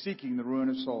world seeking the ruin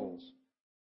of souls.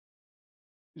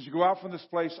 As you go out from this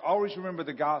place, always remember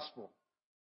the gospel.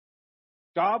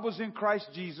 God was in Christ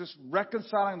Jesus,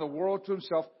 reconciling the world to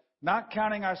himself, not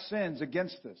counting our sins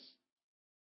against us.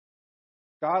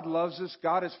 God loves us.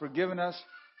 God has forgiven us.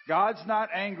 God's not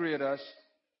angry at us.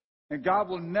 And God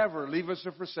will never leave us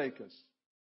or forsake us.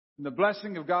 And the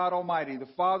blessing of God Almighty, the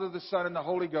Father, the Son, and the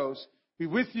Holy Ghost be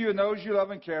with you and those you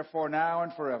love and care for now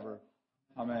and forever.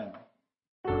 Amen.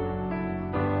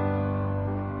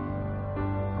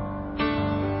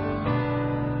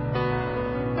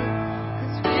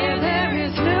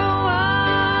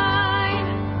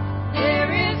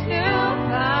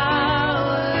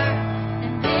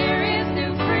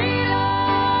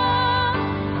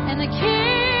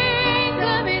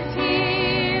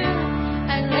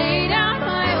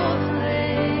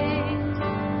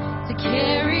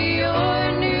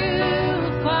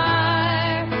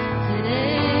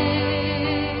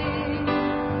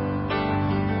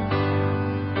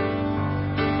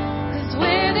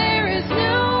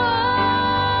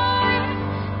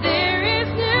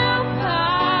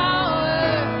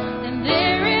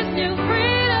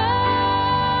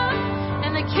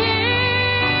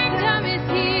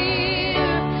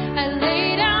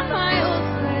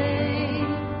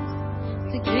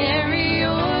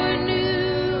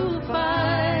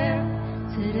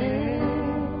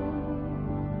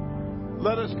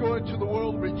 Let us go into the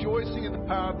world rejoicing in the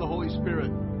power of the Holy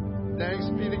Spirit. Thanks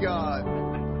be to God.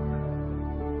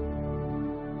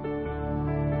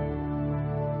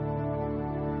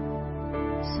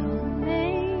 So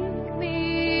make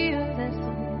me a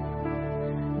vessel,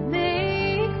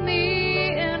 make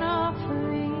me an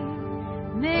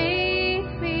offering,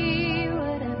 make me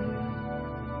whatever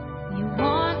you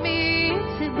want me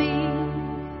to be.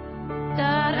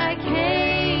 God, I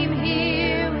came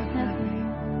here with nothing,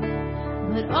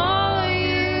 but all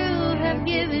you have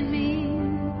given me.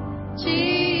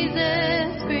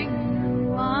 Jesus, bring the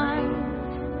wine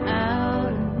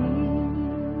out of me.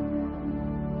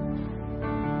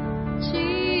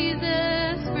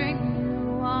 Jesus, bring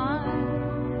the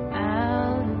wine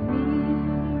out of me.